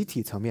集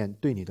体层面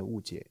对你的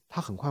误解，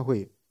它很快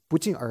会不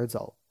胫而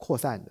走，扩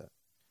散的，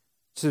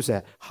是不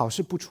是？好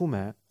事不出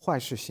门，坏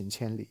事行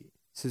千里，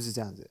是不是这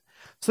样子？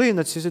所以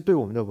呢，其实对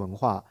我们的文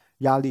化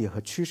压力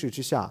和趋势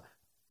之下，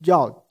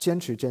要坚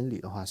持真理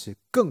的话，是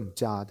更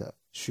加的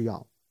需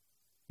要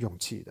勇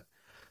气的。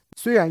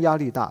虽然压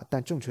力大，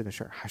但正确的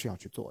事儿还是要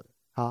去做的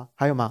啊。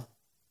还有吗？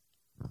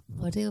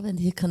我这个问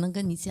题可能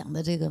跟你讲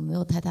的这个没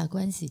有太大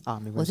关系啊，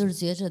没关系。我就是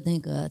觉着那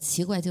个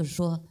奇怪，就是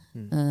说，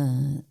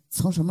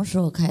从什么时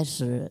候开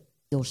始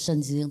有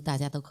圣经大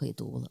家都可以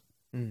读了？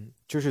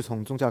就是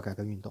从宗教改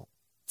革运动，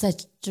在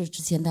这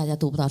之前大家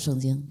读不到圣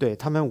经，对，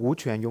他们无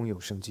权拥有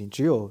圣经，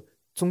只有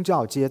宗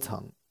教阶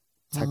层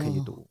才可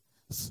以读。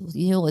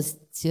因为我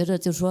觉着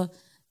就是说，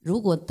如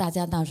果大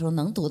家那时候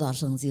能读到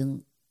圣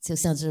经，就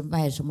像是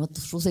卖什么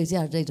赎罪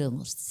券这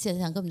种现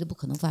象根本就不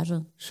可能发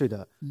生。是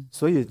的，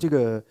所以这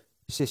个。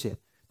谢谢，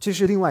这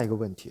是另外一个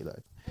问题了。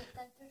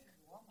但这是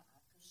罗马，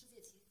世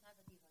界其他的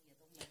地方也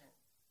都没有。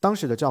当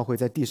时的教会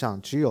在地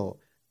上只有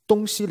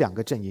东西两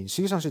个阵营，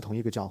实际上是同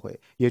一个教会，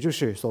也就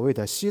是所谓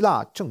的希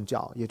腊正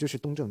教，也就是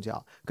东正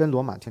教跟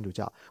罗马天主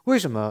教。为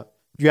什么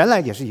原来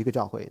也是一个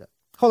教会的，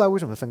后来为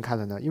什么分开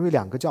了呢？因为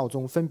两个教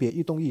宗分别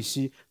一东一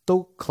西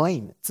都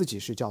claim 自己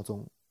是教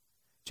宗，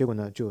结果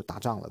呢就打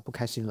仗了，不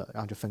开心了，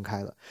然后就分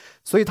开了。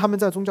所以他们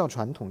在宗教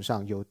传统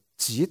上有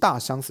极大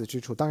相似之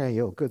处，当然也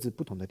有各自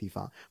不同的地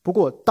方。不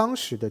过当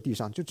时的地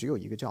上就只有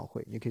一个教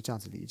会，你可以这样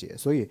子理解。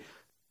所以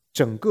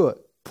整个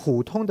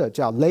普通的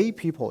叫 lay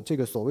people， 这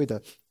个所谓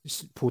的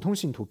普通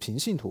信徒、平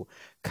信徒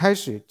开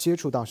始接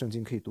触到圣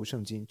经，可以读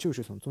圣经，就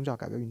是从宗教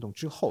改革运动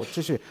之后，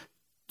这是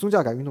宗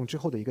教改革运动之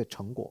后的一个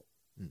成果。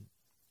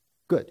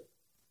Good。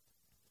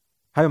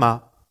还有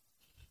吗？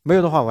没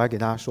有的话，我还给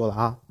大家说了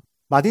啊。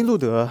马丁路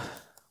德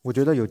我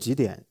觉得有几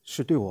点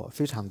是对我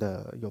非常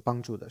的有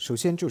帮助的。首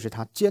先就是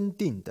他坚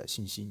定的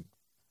信心，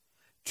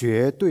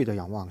绝对的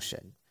仰望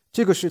神，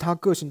这个是他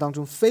个性当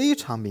中非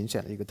常明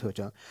显的一个特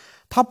征。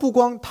他不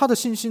光他的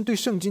信心对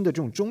圣经的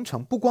这种忠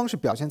诚，不光是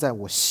表现在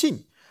我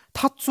信，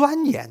他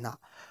钻研啊，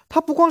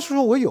他不光是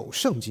说我有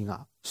圣经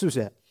啊，是不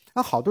是？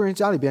那好多人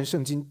家里边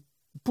圣经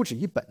不止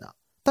一本啊，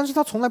但是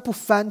他从来不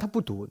翻，他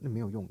不读，那没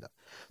有用的。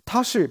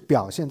他是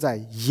表现在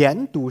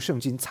研读圣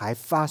经才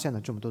发现了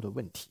这么多的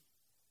问题，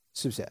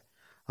是不是？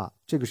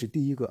这个是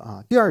第一个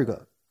啊。第二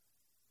个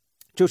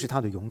就是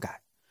他的勇敢，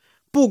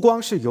不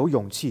光是有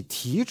勇气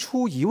提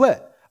出疑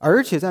问，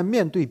而且在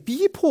面对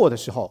逼迫的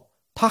时候，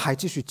他还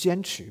继续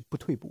坚持不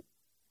退步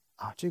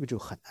这个就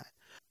很难。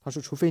他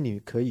说除非你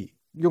可以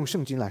用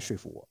圣经来说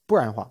服我，不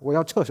然的话我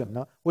要撤什么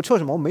呢？我撤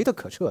什么？我没得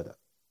可撤的。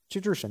这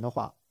就是神的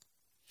话。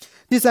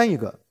第三一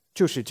个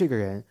就是这个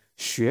人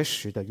学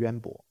识的渊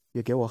博，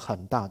也给我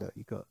很大的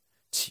一个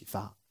启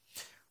发。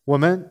我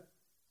们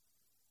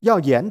要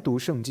研读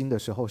圣经的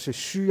时候是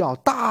需要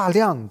大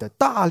量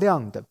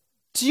的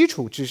基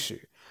础知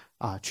识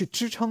去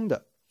支撑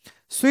的。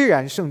虽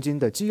然圣经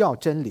的基要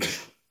真理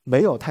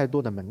没有太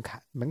多的门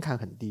槛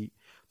很低，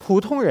普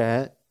通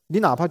人你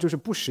哪怕就是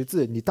不识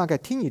字，你大概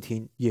听一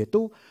听也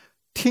都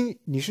听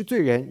你是罪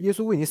人，耶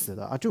稣为你死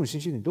了这种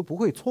信息你都不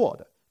会错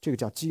的，这个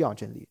叫基要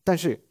真理。但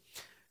是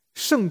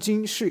圣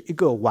经是一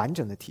个完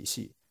整的体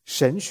系，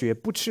神学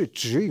不是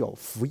只有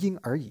福音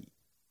而已，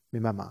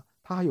明白吗？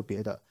它还有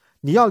别的。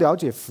你要了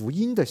解福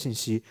音的信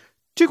息，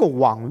这个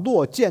网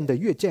络建得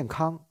越健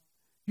康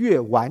越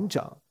完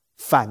整，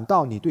反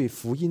倒你对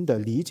福音的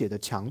理解的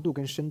强度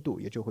跟深度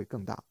也就会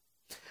更大。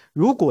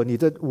如果你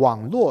的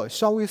网络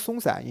稍微松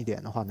散一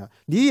点的话呢，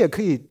你也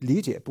可以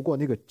理解，不过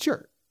那个劲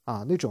儿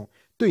那种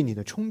对你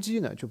的冲击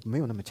呢就没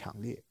有那么强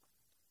烈。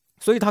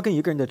所以他跟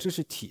一个人的知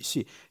识体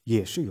系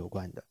也是有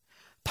关的。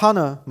他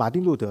呢，马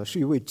丁路德是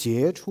一位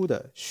杰出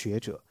的学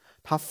者，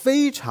他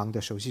非常的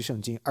熟悉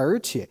圣经，而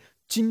且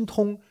精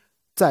通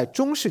在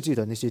中世纪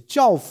的那些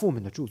教父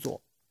们的著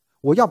作。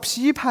我要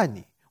批判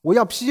你，我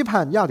要批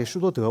判亚里士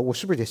多德，我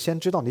是不是得先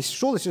知道你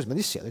说的是什么，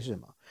你写的是什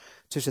么？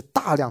这是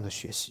大量的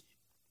学习。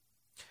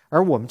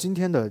而我们今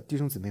天的弟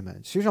兄姊妹们，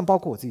实际上包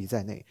括我自己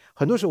在内，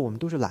很多时候我们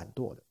都是懒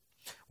惰的，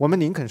我们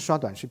宁肯刷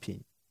短视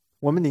频，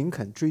我们宁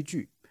肯追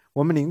剧，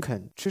我们宁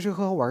肯吃吃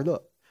喝喝玩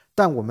乐，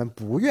但我们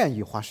不愿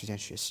意花时间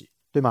学习，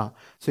对吗？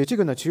所以这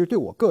个呢，其实对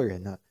我个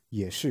人呢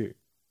也是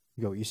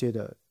有一些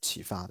的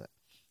启发的。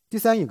第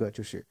三一个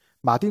就是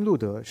马丁路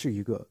德是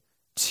一个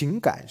情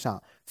感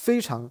上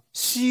非常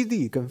犀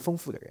利跟丰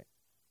富的人，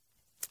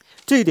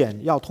这一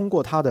点要通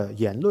过他的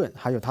言论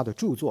还有他的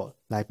著作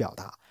来表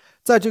达。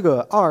在这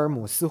个沃尔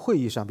姆斯会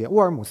议上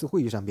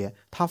边，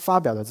他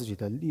发表了自己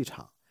的立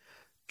场。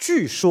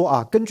据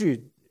说根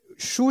据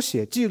书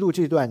写记录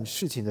这段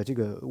事情的这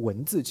个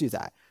文字记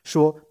载，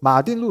说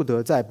马丁路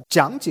德在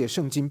讲解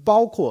圣经，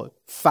包括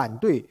反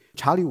对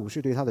查理五世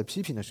对他的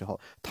批评的时候，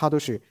他都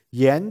是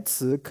言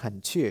辞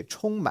恳切，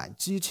充满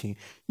激情，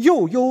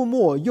又幽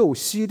默又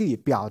犀利，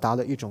表达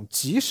了一种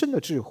极深的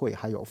智慧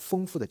还有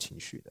丰富的情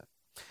绪的。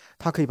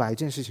他可以把一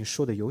件事情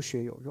说得有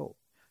血有肉，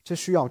这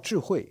需要智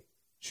慧，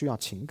需要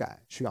情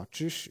感，需要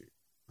知识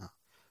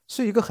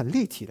是一个很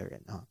立体的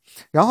人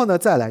然后呢，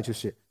再来就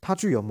是他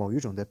具有某一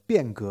种的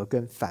变革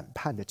跟反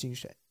叛的精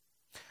神。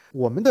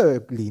我们的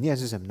理念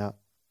是什么呢？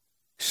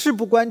事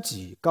不关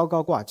己，高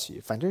高挂起，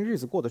反正日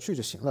子过得去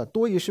就行了，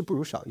多一事不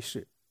如少一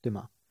事，对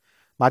吗？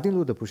马丁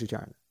路德不是这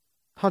样的，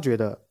他觉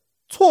得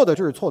错的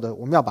就是错的，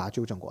我们要把它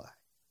纠正过来。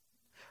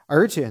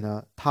而且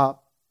呢，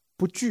他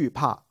不惧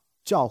怕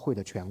教会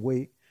的权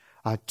威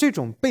这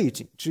种背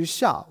景之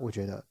下，我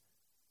觉得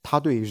他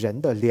对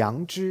人的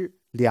良知、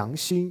良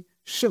心、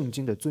圣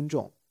经的尊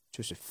重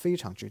就是非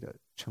常值得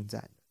称赞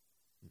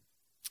的。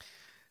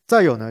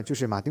再有呢，就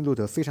是马丁路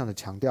德非常的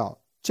强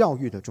调教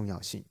育的重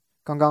要性。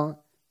刚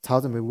刚曹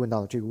姊妹问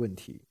到的这个问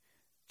题，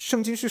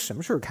圣经是什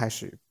么时候开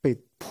始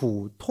被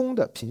普通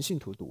的平信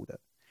徒读的？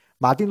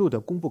马丁路德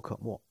功不可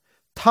没，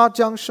他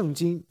将圣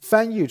经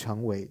翻译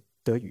成为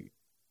德语，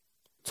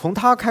从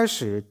他开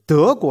始，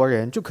德国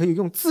人就可以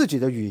用自己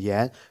的语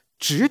言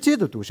直接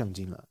的读圣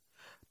经了，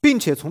并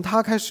且从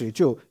他开始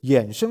就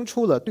衍生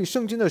出了对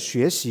圣经的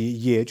学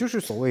习，也就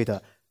是所谓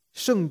的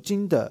圣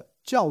经的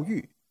教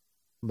育、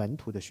门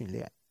徒的训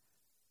练，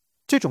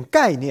这种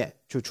概念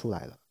就出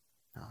来了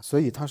所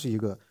以他是一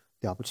个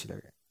了不起的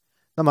人。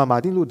那么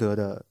马丁路德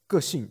的个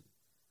性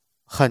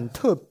很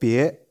特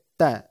别，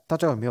但大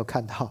家有没有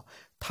看到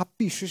他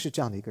必须是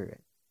这样的一个人，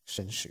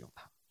神使用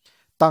他。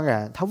当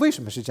然他为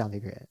什么是这样的一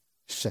个人，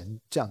神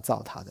这样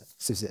造他的，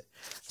是不是？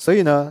所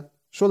以呢，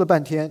说了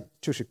半天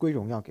就是归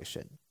荣耀给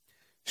神。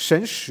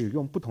神使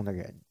用不同的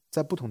人，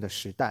在不同的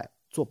时代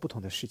做不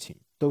同的事情，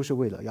都是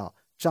为了要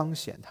彰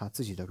显他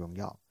自己的荣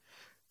耀。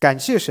感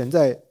谢神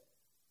在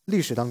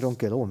历史当中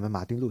给了我们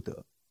马丁路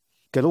德，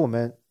给了我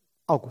们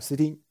奥古斯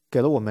丁，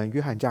给了我们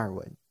约翰加尔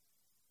文，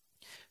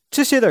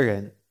这些的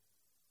人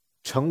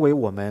成为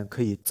我们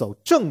可以走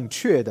正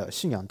确的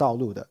信仰道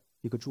路的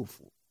一个祝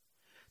福。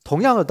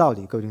同样的道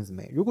理，各位弟兄姊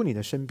妹，如果你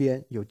的身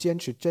边有坚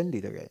持真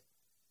理的人，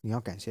你要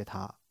感谢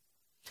他。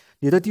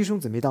你的弟兄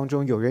姊妹当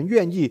中有人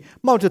愿意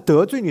冒着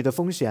得罪你的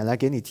风险来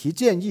给你提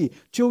建议，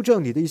纠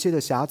正你的一些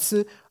的瑕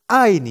疵，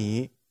爱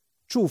你，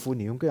祝福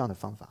你，用各样的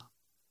方法。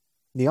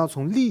你要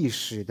从历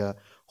史的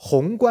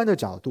宏观的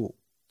角度，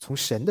从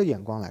神的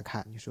眼光来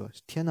看，你说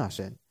天哪，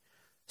神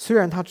虽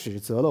然他指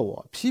责了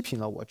我，批评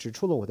了我，指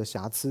出了我的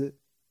瑕疵，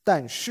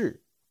但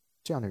是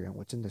这样的人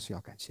我真的是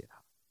要感谢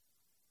他。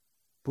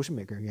不是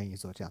每个人愿意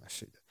做这样的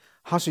事的，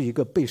他是一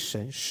个被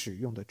神使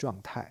用的状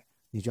态，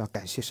你就要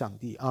感谢上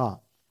帝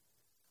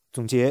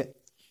总结，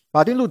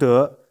马丁路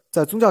德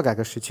在宗教改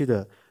革时期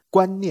的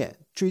观念、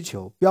追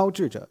求标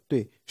志着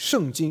对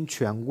圣经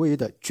权威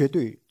的绝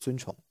对尊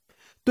崇，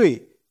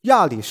对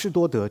亚里士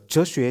多德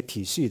哲学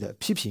体系的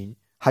批评，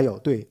还有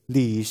对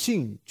理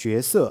性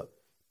角色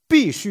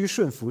必须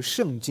顺服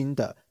圣经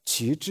的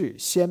旗帜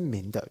鲜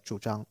明的主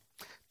张。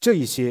这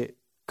一些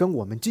跟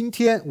我们今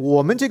天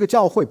我们这个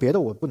教会，别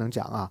的我不能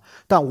讲啊，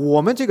但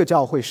我们这个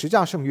教会十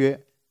架圣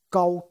约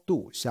高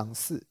度相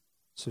似。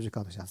是不是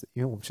高度相似？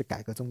因为我们是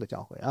改革宗的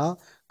教会啊，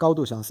高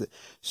度相似。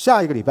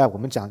下一个礼拜我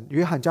们讲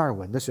约翰加尔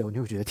文的时候，你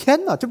会觉得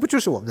天哪，这不就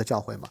是我们的教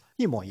会吗？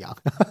一模一样。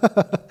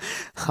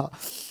好，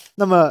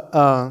那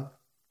么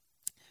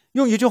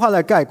用一句话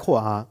来概括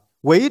啊，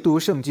唯独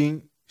圣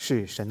经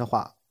是神的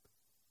话。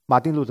马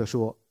丁路德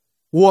说，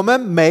我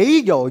们没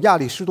有亚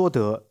里士多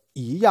德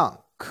一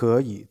样可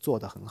以做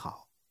得很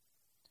好。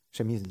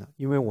什么意思呢？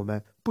因为我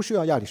们不需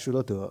要亚里士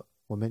多德，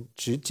我们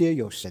直接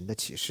有神的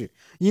启示。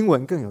英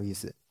文更有意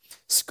思，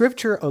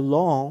 Scripture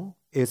alone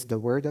is the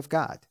word of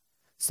God,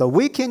 so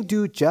we can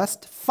do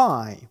just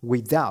fine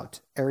without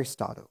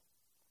Aristotle.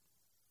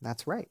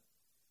 That's right.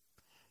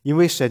 因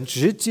为神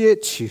直接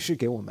启示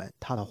给我们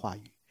他的话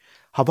语，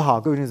好不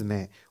好？各位弟兄姊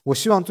妹，我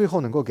希望最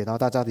后能够给到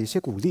大家的一些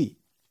鼓励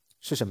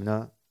是什么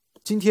呢？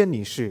今天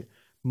你是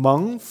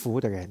蒙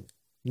福的人，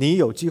你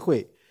有机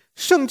会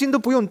圣经都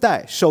不用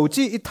带，手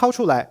机一掏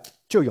出来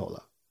就有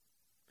了。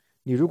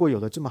你如果有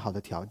了这么好的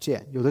条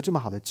件，有了这么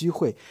好的机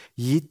会，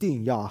一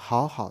定要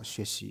好好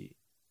学习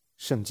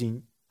圣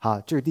经。好，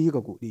这是第一个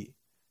鼓励，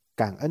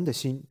感恩的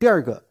心。第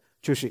二个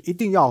就是一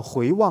定要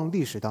回望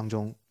历史当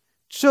中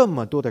这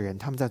么多的人，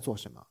他们在做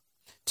什么。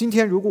今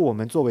天如果我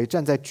们作为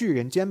站在巨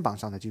人肩膀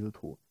上的基督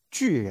徒，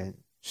巨人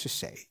是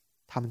谁？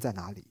他们在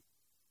哪里？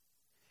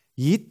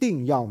一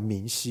定要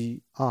明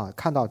晰啊！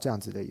看到这样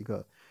子的一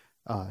个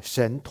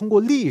神通过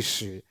历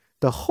史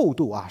的厚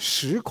度啊，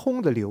时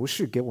空的流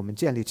逝给我们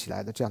建立起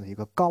来的这样的一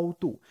个高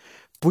度，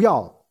不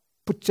要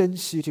不珍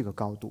惜这个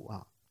高度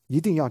啊！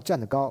一定要站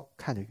得高，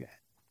看得远。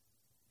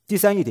第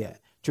三一点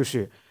就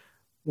是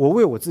我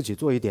为我自己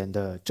做一点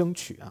的争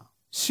取啊，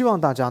希望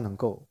大家能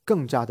够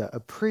更加的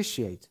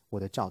appreciate 我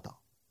的教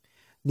导。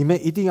你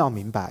们一定要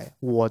明白，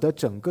我的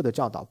整个的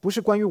教导不是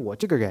关于我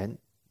这个人，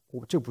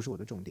这不是我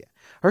的重点，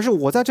而是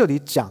我在这里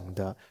讲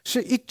的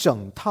是一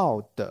整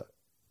套的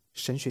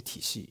神学体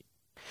系，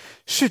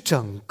是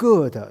整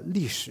个的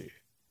历史，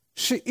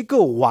是一个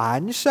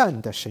完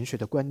善的神学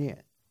的观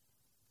念，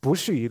不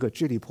是一个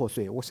支离破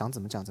碎，我想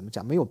怎么讲怎么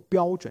讲，没有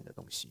标准的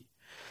东西。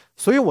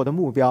所以我的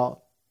目标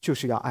就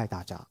是要爱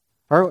大家，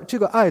而这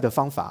个爱的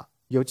方法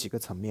有几个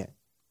层面。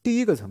第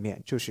一个层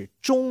面就是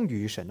忠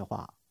于神的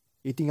话，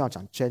一定要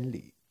讲真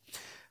理。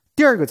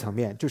第二个层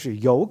面就是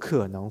有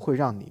可能会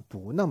让你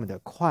不那么的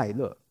快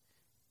乐、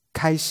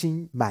开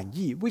心、满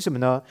意。为什么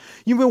呢？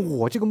因为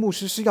我这个牧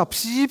师是要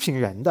批评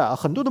人的，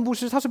很多的牧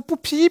师他是不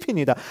批评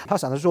你的，他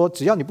想着说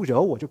只要你不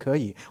惹我就可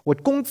以，我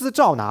工资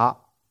照拿。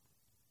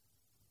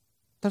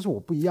但是我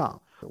不一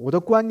样，我的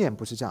观念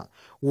不是这样。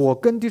我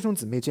跟弟兄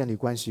姊妹建立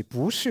关系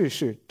不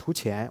是图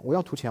钱，我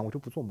要图钱我就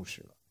不做牧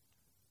师了。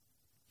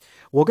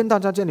我跟大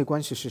家建立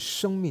关系是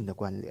生命的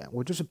关联，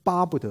我就是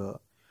巴不得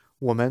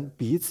我们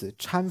彼此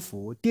搀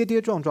扶，跌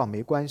跌撞撞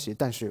没关系，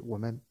但是我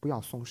们不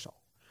要松手，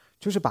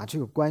就是把这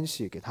个关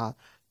系给它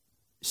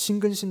心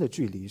跟心的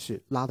距离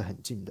是拉得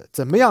很近的。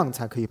怎么样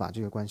才可以把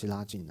这个关系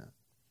拉近呢？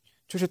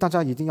就是大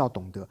家一定要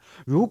懂得，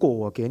如果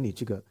我给你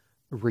这个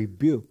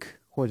rebuke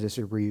或者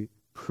是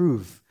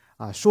reprove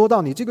啊，说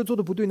到你这个做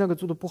的不对，那个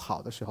做的不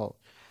好的时候，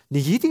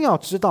你一定要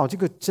知道这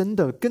个真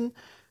的跟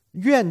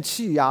怨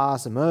气啊、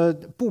什么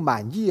不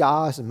满意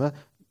啊、什么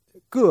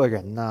个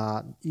人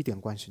啊一点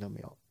关系都没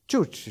有。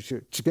就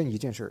只跟一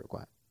件事有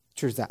关，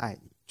就是在爱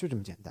你，就这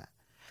么简单。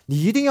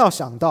你一定要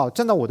想到，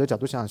站在我的角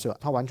度想想，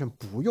他完全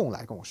不用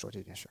来跟我说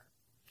这件事，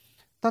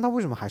但他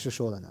为什么还是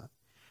说了呢？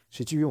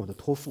是基于我的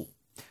托付，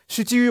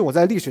是基于我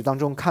在历史当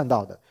中看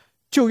到的，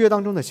旧约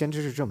当中的先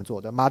知是这么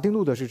做的，马丁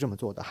路德是这么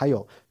做的，还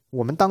有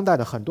我们当代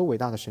的很多伟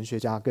大的神学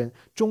家跟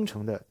忠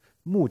诚的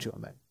牧者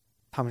们，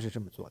他们是这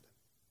么做的，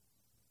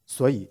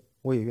所以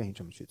我也愿意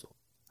这么去做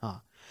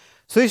啊。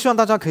所以希望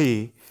大家可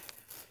以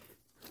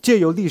借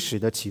由历史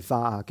的启发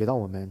啊，给到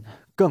我们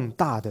更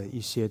大的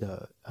一些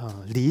的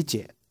理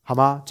解，好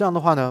吗？这样的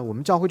话呢，我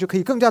们教会就可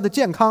以更加的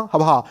健康，好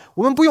不好？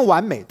我们不用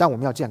完美，但我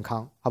们要健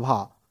康，好不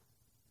好？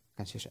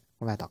感谢神，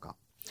我们来祷告。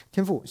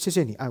天父，谢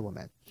谢你爱我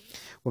们，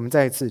我们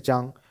再一次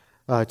将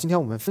今天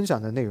我们分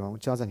享的内容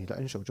交在你的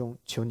恩手中，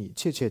求你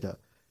切切的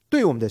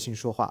对我们的心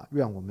说话，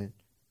让我们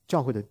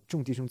教会的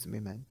众弟兄姊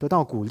妹们得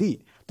到鼓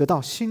励，得到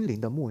心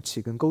灵的默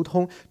契跟沟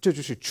通，这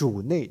就是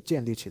主内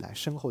建立起来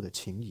深厚的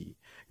情谊。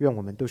愿我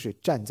们都是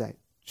站在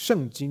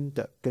圣经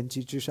的根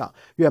基之上，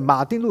愿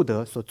马丁路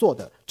德所做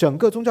的，整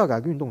个宗教改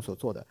革运动所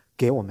做的，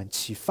给我们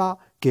启发，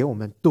给我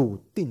们笃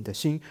定的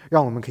心，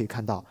让我们可以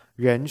看到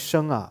人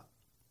生啊，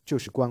就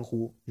是关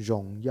乎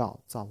荣耀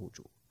造物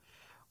主。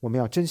我们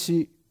要珍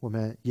惜我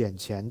们眼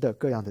前的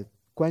各样的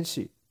关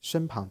系，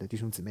身旁的弟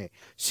兄姊妹，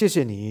谢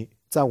谢你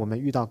在我们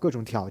遇到各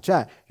种挑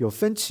战、有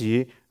分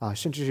歧啊，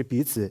甚至是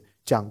彼此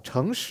讲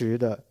诚实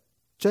的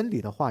真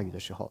理的话语的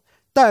时候，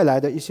带来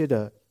的一些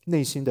的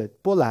内心的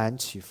波澜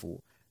起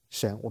伏，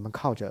神，我们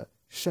靠着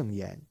圣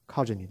言，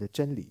靠着你的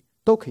真理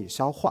都可以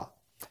消化。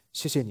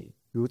谢谢你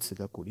如此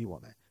的鼓励我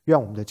们，愿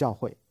我们的教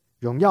会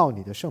荣耀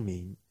你的圣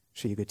名，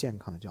是一个健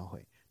康的教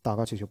会。祷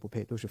告祈求不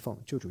配，都是奉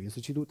救主耶稣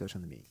基督得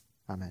胜的名，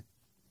阿们。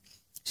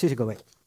谢谢各位。